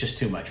because it's just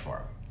too much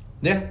for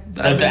them.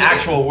 Yeah. The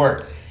actual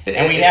work.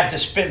 And we have to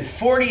spend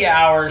 40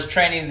 hours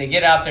training. They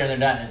get out there and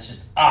they're done. And it's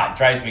just, it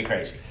drives me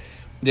crazy.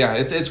 Yeah,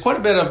 it's quite a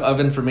bit of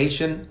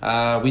information.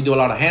 We do a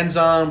lot of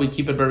hands-on. We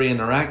keep it very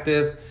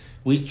interactive.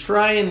 We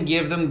try and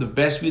give them the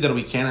best view that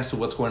we can as to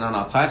what's going on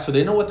outside, so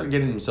they know what they're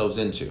getting themselves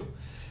into.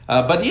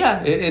 But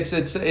yeah, it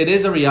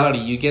is a reality.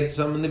 You get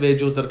some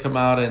individuals that come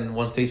out, and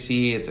once they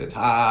see it's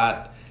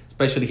hot, it's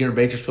especially here in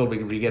Bakersfield,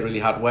 we get really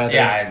hot weather.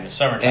 Yeah, in the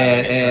summertime.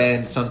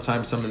 And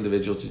sometimes some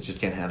individuals just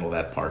can't handle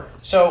that part.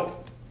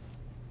 So,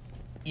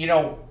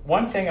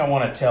 one thing I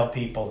want to tell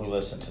people who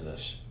listen to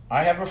this.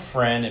 I have a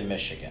friend in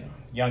Michigan,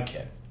 young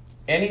kid,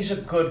 and he's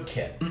a good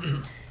kid.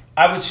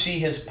 I would see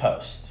his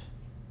post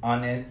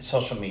on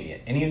social media,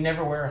 and he'd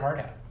never wear a hard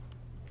hat.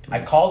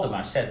 I called him.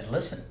 I said,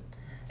 listen,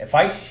 if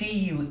I see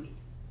you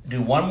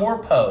do one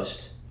more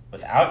post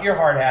without your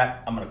hard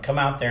hat, I'm going to come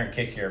out there and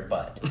kick your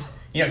butt.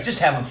 Just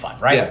having fun,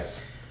 right? Yeah.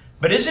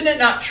 But isn't it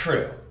not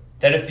true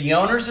that if the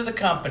owners of the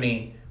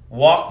company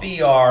walk the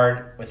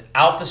yard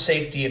without the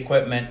safety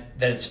equipment,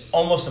 that it's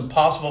almost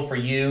impossible for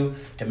you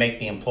to make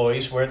the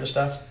employees wear the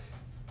stuff?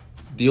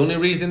 The only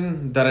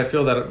reason that I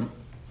feel that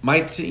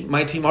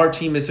our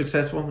team is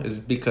successful is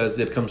because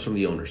it comes from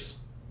the owners.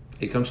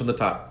 It comes from the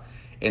top.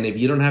 And if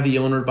you don't have the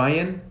owner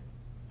buy-in,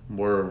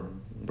 we're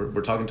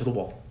talking to the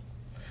wall.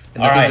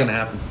 And nothing's going to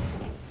happen.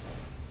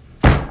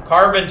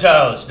 Carbon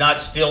toes,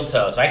 not steel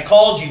toes. I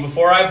called you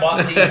before I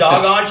bought these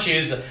doggone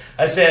shoes.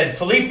 I said,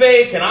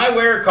 Felipe, can I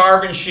wear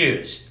carbon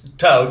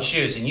toed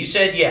shoes? And you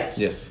said yes.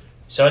 Yes.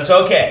 So it's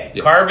okay.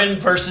 Yes. Carbon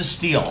versus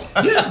steel.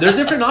 Yeah, there's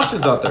different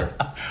options out there.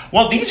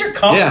 Well, these are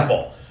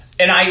comfortable.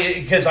 Yeah.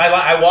 And because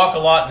I walk a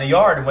lot in the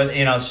yard,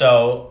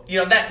 so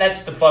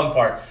that's the fun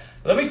part.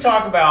 Let me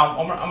talk about,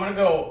 I'm going to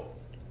go,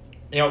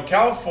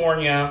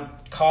 California,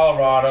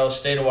 Colorado,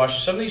 state of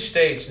Washington, some of these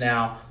states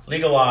now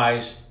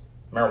legalize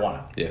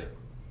marijuana. Yeah.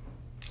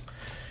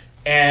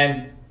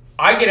 And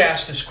I get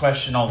asked this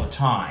question all the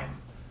time.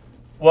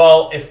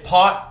 Well, if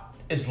pot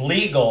is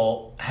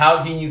legal,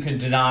 how can you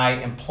deny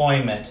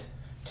employment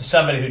to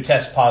somebody who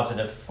tests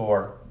positive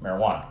for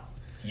marijuana?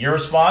 Your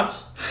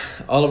response?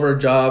 All of our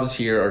jobs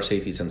here are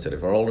safety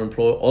sensitive. All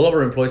of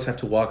our employees have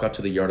to walk out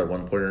to the yard at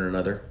one point or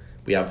another.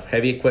 We have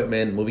heavy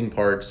equipment, moving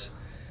parts.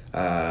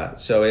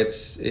 So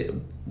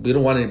we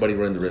don't want anybody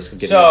running the risk of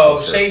getting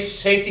themselves hurt.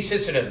 Safety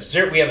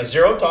sensitive. We have a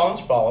zero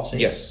tolerance policy.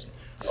 Yes.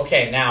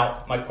 Okay,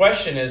 now my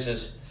question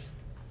is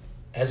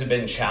has it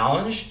been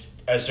challenged?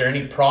 Is there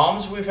any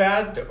problems we've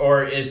had?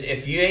 Or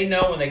if they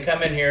know when they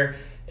come in here,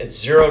 it's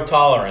zero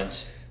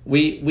tolerance?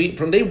 We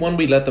from day one,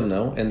 we let them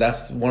know, and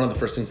that's one of the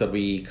first things that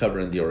we cover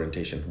in the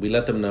orientation. We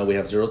let them know we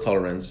have zero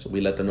tolerance.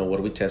 We let them know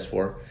what we test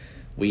for.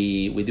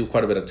 We do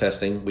quite a bit of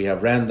testing. We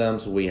have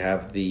randoms. We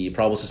have the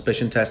probable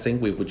suspicion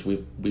testing, which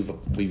we've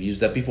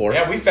used that before.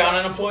 Yeah, we found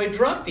an employee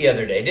drunk the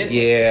other day, didn't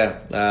we? Yeah,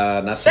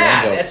 not sad. So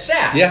long ago. It's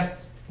sad. Yeah.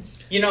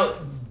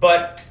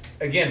 But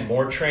again,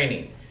 more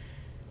training.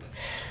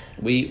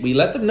 We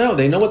let them know.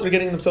 They know what they're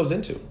getting themselves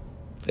into.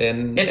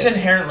 And it's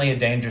inherently a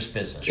dangerous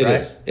business,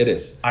 right? It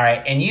is. All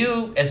right. And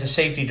you, as a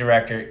safety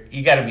director,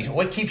 you got to be.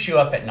 What keeps you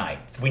up at night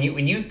when you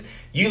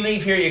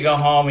leave here, you go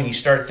home and you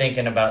start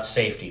thinking about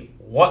safety?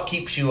 What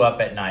keeps you up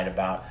at night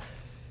about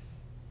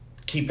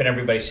keeping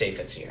everybody safe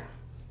at Sierra?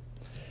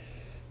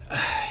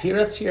 Here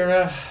at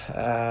Sierra,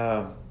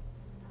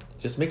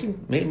 just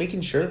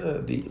making sure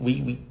that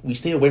we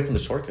stay away from the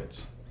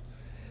shortcuts.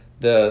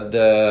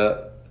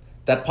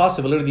 That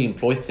possibility of the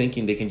employee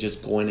thinking they can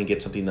just go in and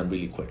get something done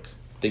really quick.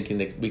 Thinking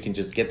that we can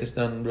just get this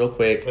done real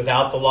quick.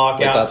 Without the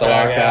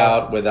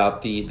lockout.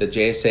 Without the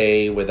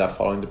JSA, without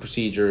following the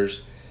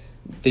procedures.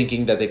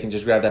 Thinking that they can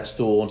just grab that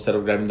stool instead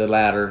of grabbing the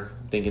ladder.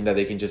 Thinking that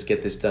they can just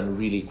get this done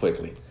really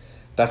quickly.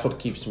 That's what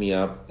keeps me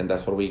up, and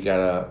that's what we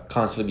gotta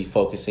constantly be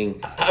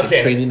focusing and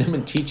training them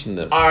and teaching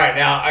them. All right,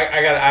 now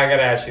I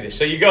gotta ask you this.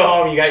 So you go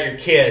home, you got your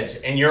kids,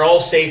 and you're all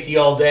safety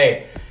all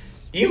day.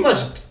 You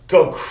must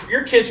go.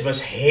 Your kids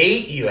must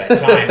hate you at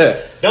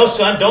times. No,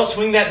 son, don't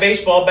swing that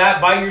baseball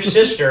bat by your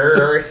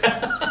sister.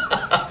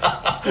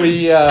 I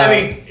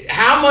mean,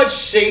 how much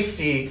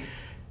safety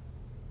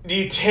do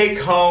you take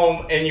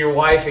home, and your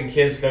wife and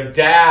kids go,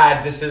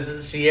 Dad, this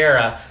isn't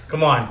Sierra.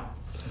 Come on.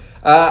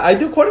 I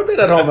do quite a bit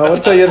at home. I will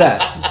tell you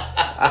that.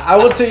 I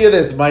will tell you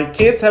this. My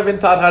kids have been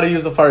taught how to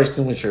use a fire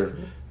extinguisher.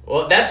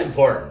 Well, that's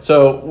important.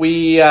 So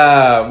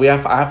I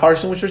have fire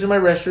extinguishers in my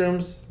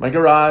restrooms, my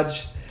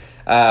garage.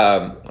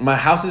 My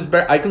house is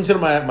I consider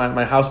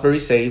my house very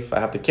safe.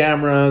 I have the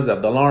cameras, I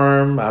have the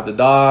alarm, I have the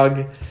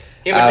dog.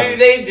 Yeah, but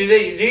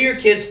do your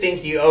kids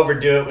think you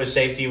overdo it with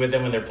safety with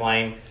them when they're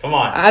playing? Come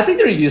on. I think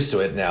they're used to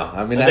it now.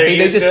 I mean, I think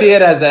they just see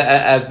it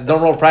as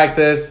normal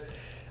practice.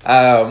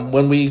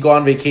 When we go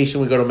on vacation,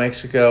 we go to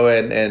Mexico,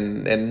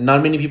 and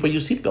not many people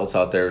use seatbelts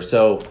out there.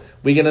 So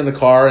we get in the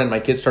car, and my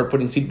kids start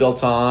putting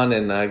seatbelts on,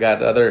 and I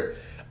got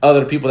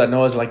other people that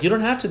know us like, you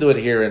don't have to do it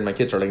here, and my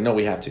kids are like, no,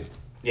 we have to.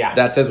 Yeah,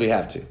 that says we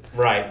have to.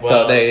 Right. So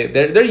Well,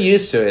 they're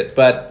used to it,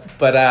 but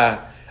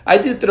I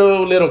do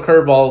throw little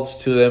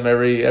curveballs to them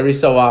every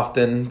so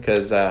often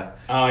because. Oh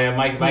yeah,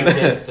 my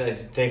kids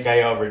think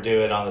I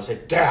overdo it on the say,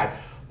 Dad,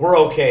 we're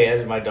okay,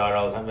 as my daughter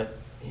all the time, but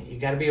you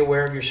got to be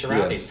aware of your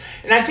surroundings. Yes.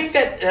 And I think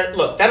that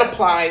look, that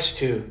applies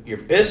to your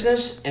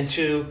business and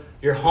to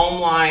your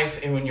home life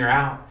and when you're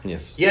out.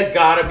 Yes, you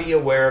got to be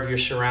aware of your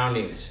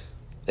surroundings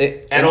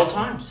at all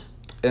times.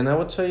 And I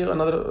would tell you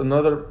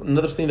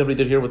another thing that we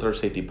did here with our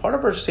safety. Part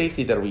of our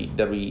safety that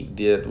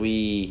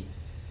we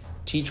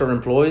teach our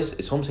employees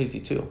is home safety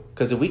too.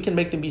 Because if we can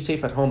make them be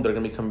safe at home, they're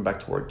going to be coming back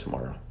to work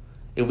tomorrow.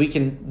 If we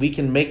can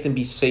make them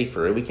be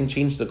safer, if we can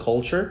change the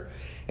culture,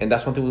 and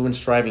that's one thing we've been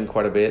striving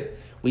quite a bit.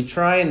 We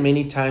try and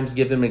many times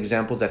give them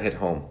examples that hit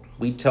home.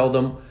 We tell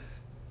them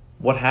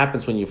what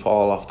happens when you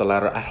fall off the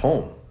ladder at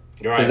home.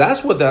 Because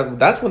that's when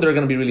they're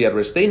going to be really at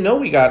risk. They know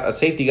we got a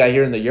safety guy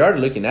here in the yard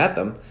looking at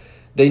them.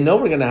 They know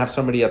we're going to have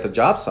somebody at the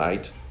job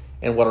site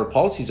and what our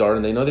policies are,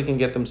 and they know they can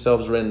get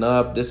themselves written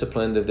up,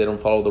 disciplined if they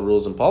don't follow the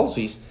rules and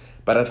policies.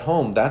 But at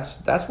home,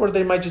 that's where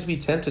they might just be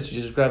tempted to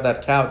just grab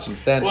that couch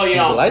instead and change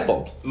the light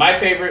bulb. My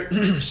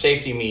favorite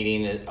safety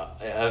meeting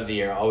of the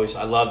year,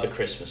 I love the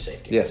Christmas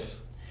safety.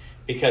 Yes.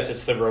 Because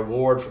it's the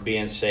reward for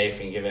being safe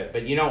and give it.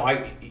 But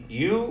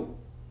you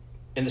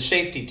and the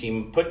safety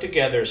team put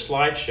together a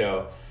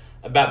slideshow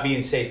about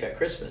being safe at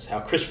Christmas.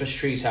 How Christmas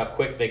trees, how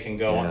quick they can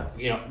go,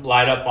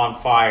 light up on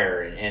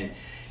fire, and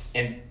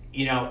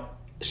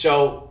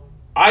So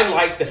I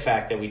like the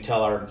fact that we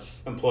tell our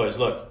employees,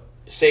 look,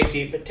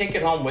 safety, but take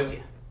it home with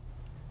you.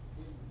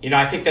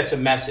 I think that's a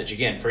message.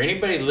 Again, for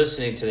anybody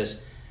listening to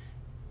this,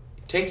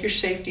 take your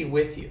safety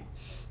with you.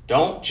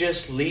 Don't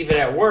just leave it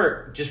at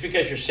work. Just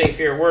because you're safe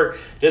here at work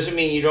doesn't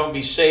mean you don't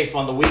be safe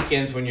on the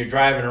weekends when you're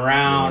driving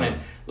around. And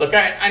look,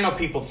 I know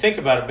people think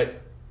about it,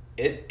 but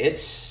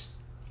it's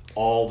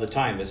all the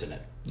time, isn't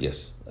it?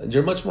 Yes.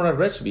 You're much more at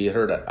risk to be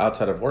hurt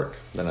outside of work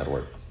than at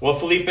work. Well,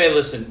 Felipe,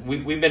 listen,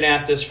 we've been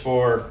at this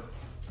for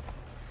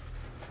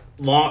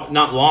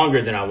not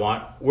longer than I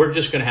want. We're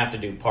just going to have to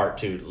do part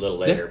 2 a little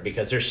later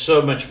because there's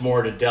so much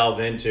more to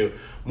delve into,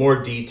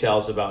 more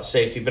details about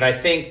safety. But I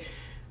think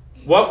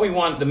what we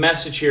want, the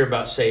message here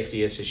about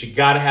safety is you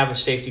got to have a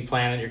safety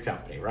plan in your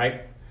company,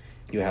 right?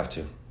 You have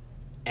to.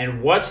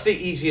 And what's the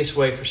easiest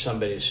way for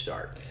somebody to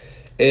start?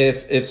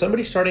 If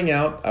somebody's starting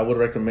out, I would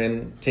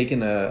recommend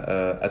taking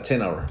a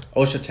 10-hour,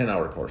 OSHA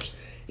 10-hour course.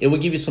 It will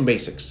give you some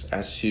basics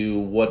as to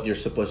what you're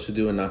supposed to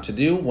do and not to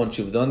do. Once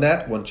you've done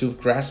that, once you've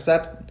grasped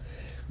that,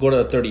 go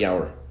to a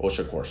 30-hour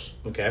OSHA course.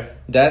 Okay.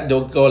 That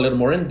they'll go a little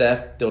more in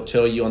depth. They'll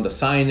tell you on the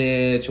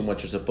signage and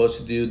what you're supposed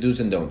to do,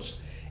 do's and don'ts.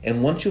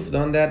 And once you've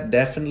done that,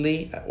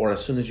 definitely, or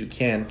as soon as you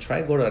can,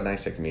 try to go to a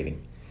NISAC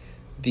meeting.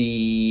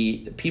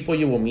 The people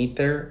you will meet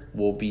there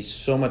will be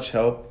so much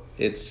help.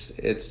 It's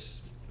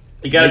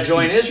you got to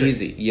join ISRI.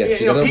 Easy, yes.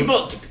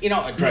 People,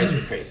 it drives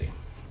me crazy.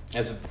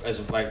 As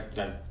like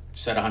I've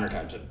said 100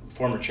 times, a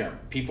former chairman.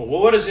 People,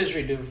 well, what does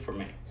ISRI do for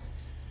me?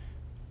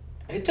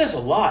 It does a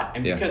lot,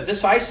 and because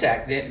this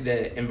ISAC,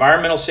 the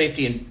Environmental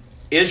Safety and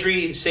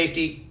ISRI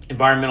Safety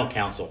Environmental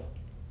Council,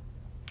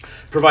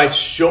 provides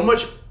so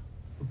much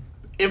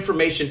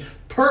information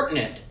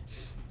pertinent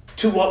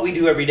to what we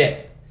do every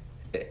day.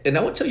 And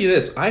I will tell you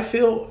this, I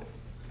feel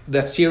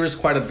that Sierra is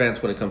quite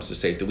advanced when it comes to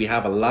safety. We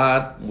have a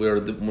lot,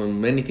 when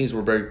many things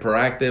we're very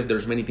proactive,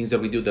 there's many things that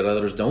we do that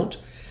others don't.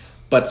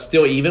 But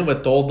still, even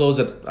with all those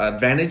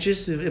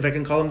advantages, if I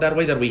can call them that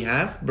way, that we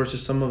have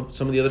versus some of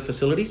the other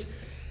facilities,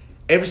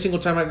 every single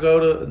time I go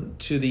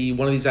to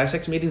one of these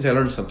ISAC meetings, I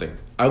learn something.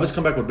 I always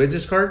come back with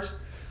business cards.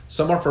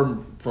 Some are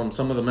from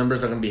some of the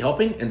members that are going to be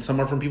helping, and some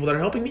are from people that are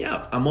helping me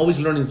out. I'm always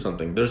learning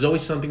something. There's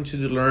always something to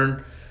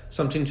learn,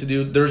 something to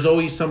do. There's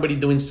always somebody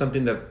doing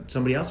something that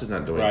somebody else is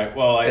not doing. Right.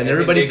 Well, and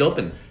everybody's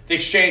open. The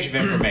exchange of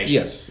information.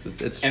 Yes.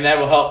 It's and that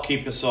will help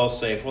keep us all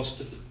safe. Well,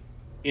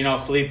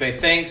 Felipe,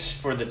 thanks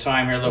for the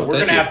time here. Look, we're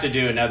going to have to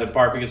do another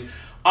part because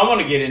I want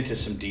to get into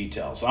some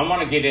details. I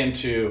want to get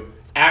into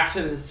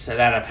accidents that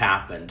have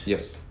happened.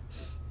 Yes.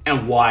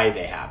 And why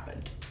they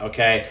happened.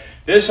 Okay?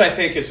 This, I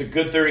think, is a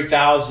good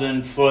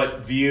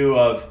 30,000-foot view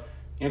of,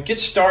 get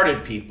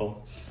started,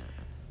 people.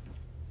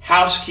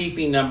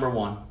 Housekeeping, number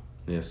one.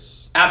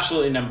 Yes.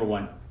 Absolutely number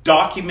one.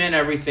 Document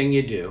everything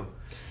you do.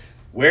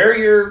 Wear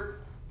your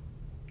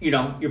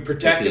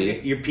protective,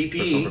 PPE, your PPE.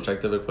 Personal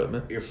protective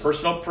equipment. Your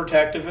personal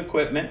protective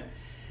equipment.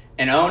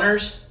 And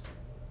owners,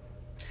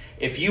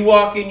 if you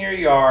walk in your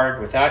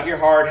yard without your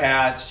hard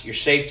hats, your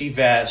safety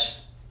vest,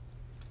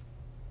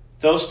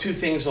 those two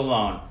things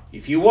alone,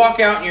 if you walk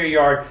out in your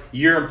yard,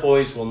 your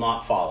employees will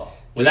not follow.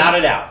 Without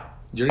a doubt.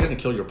 You're going to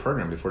kill your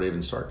program before it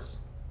even starts.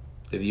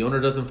 If the owner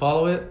doesn't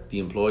follow it, the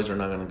employees are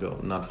not going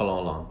to not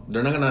follow along.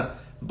 They're not going to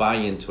buy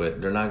into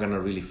it. They're not going to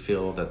really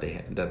feel that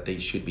they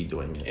should be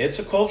doing it. It's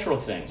a cultural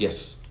thing.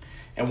 Yes.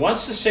 And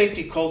once the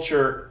safety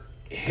culture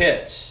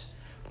hits,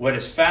 what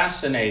is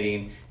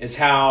fascinating is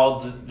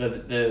how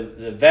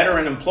the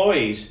veteran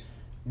employees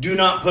do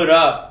not put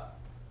up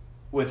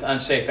with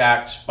unsafe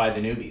acts by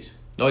the newbies.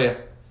 Oh, yeah.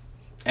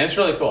 And it's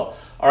really cool.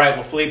 All right,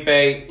 well,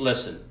 Felipe,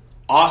 listen,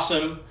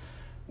 awesome.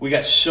 We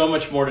got so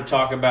much more to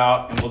talk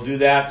about, and we'll do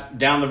that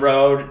down the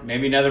road.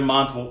 Maybe another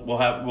month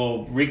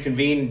we'll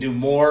reconvene and do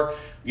more,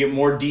 get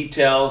more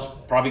details,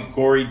 probably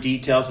gory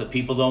details that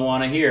people don't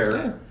want to hear.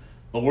 Yeah.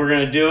 But we're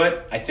going to do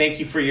it. I thank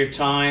you for your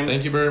time.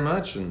 Thank you very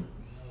much.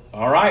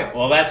 All right,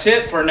 well, that's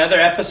it for another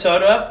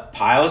episode of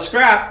Pile of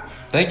Scrap.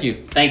 Thank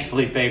you. Thanks,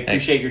 Felipe.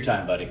 Appreciate your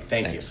time, buddy.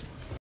 Thanks. You.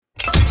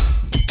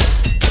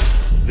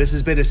 This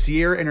has been a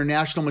Sierra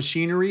International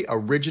Machinery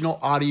original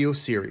audio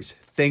series.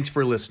 Thanks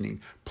for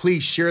listening.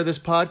 Please share this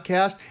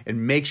podcast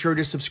and make sure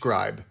to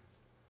subscribe.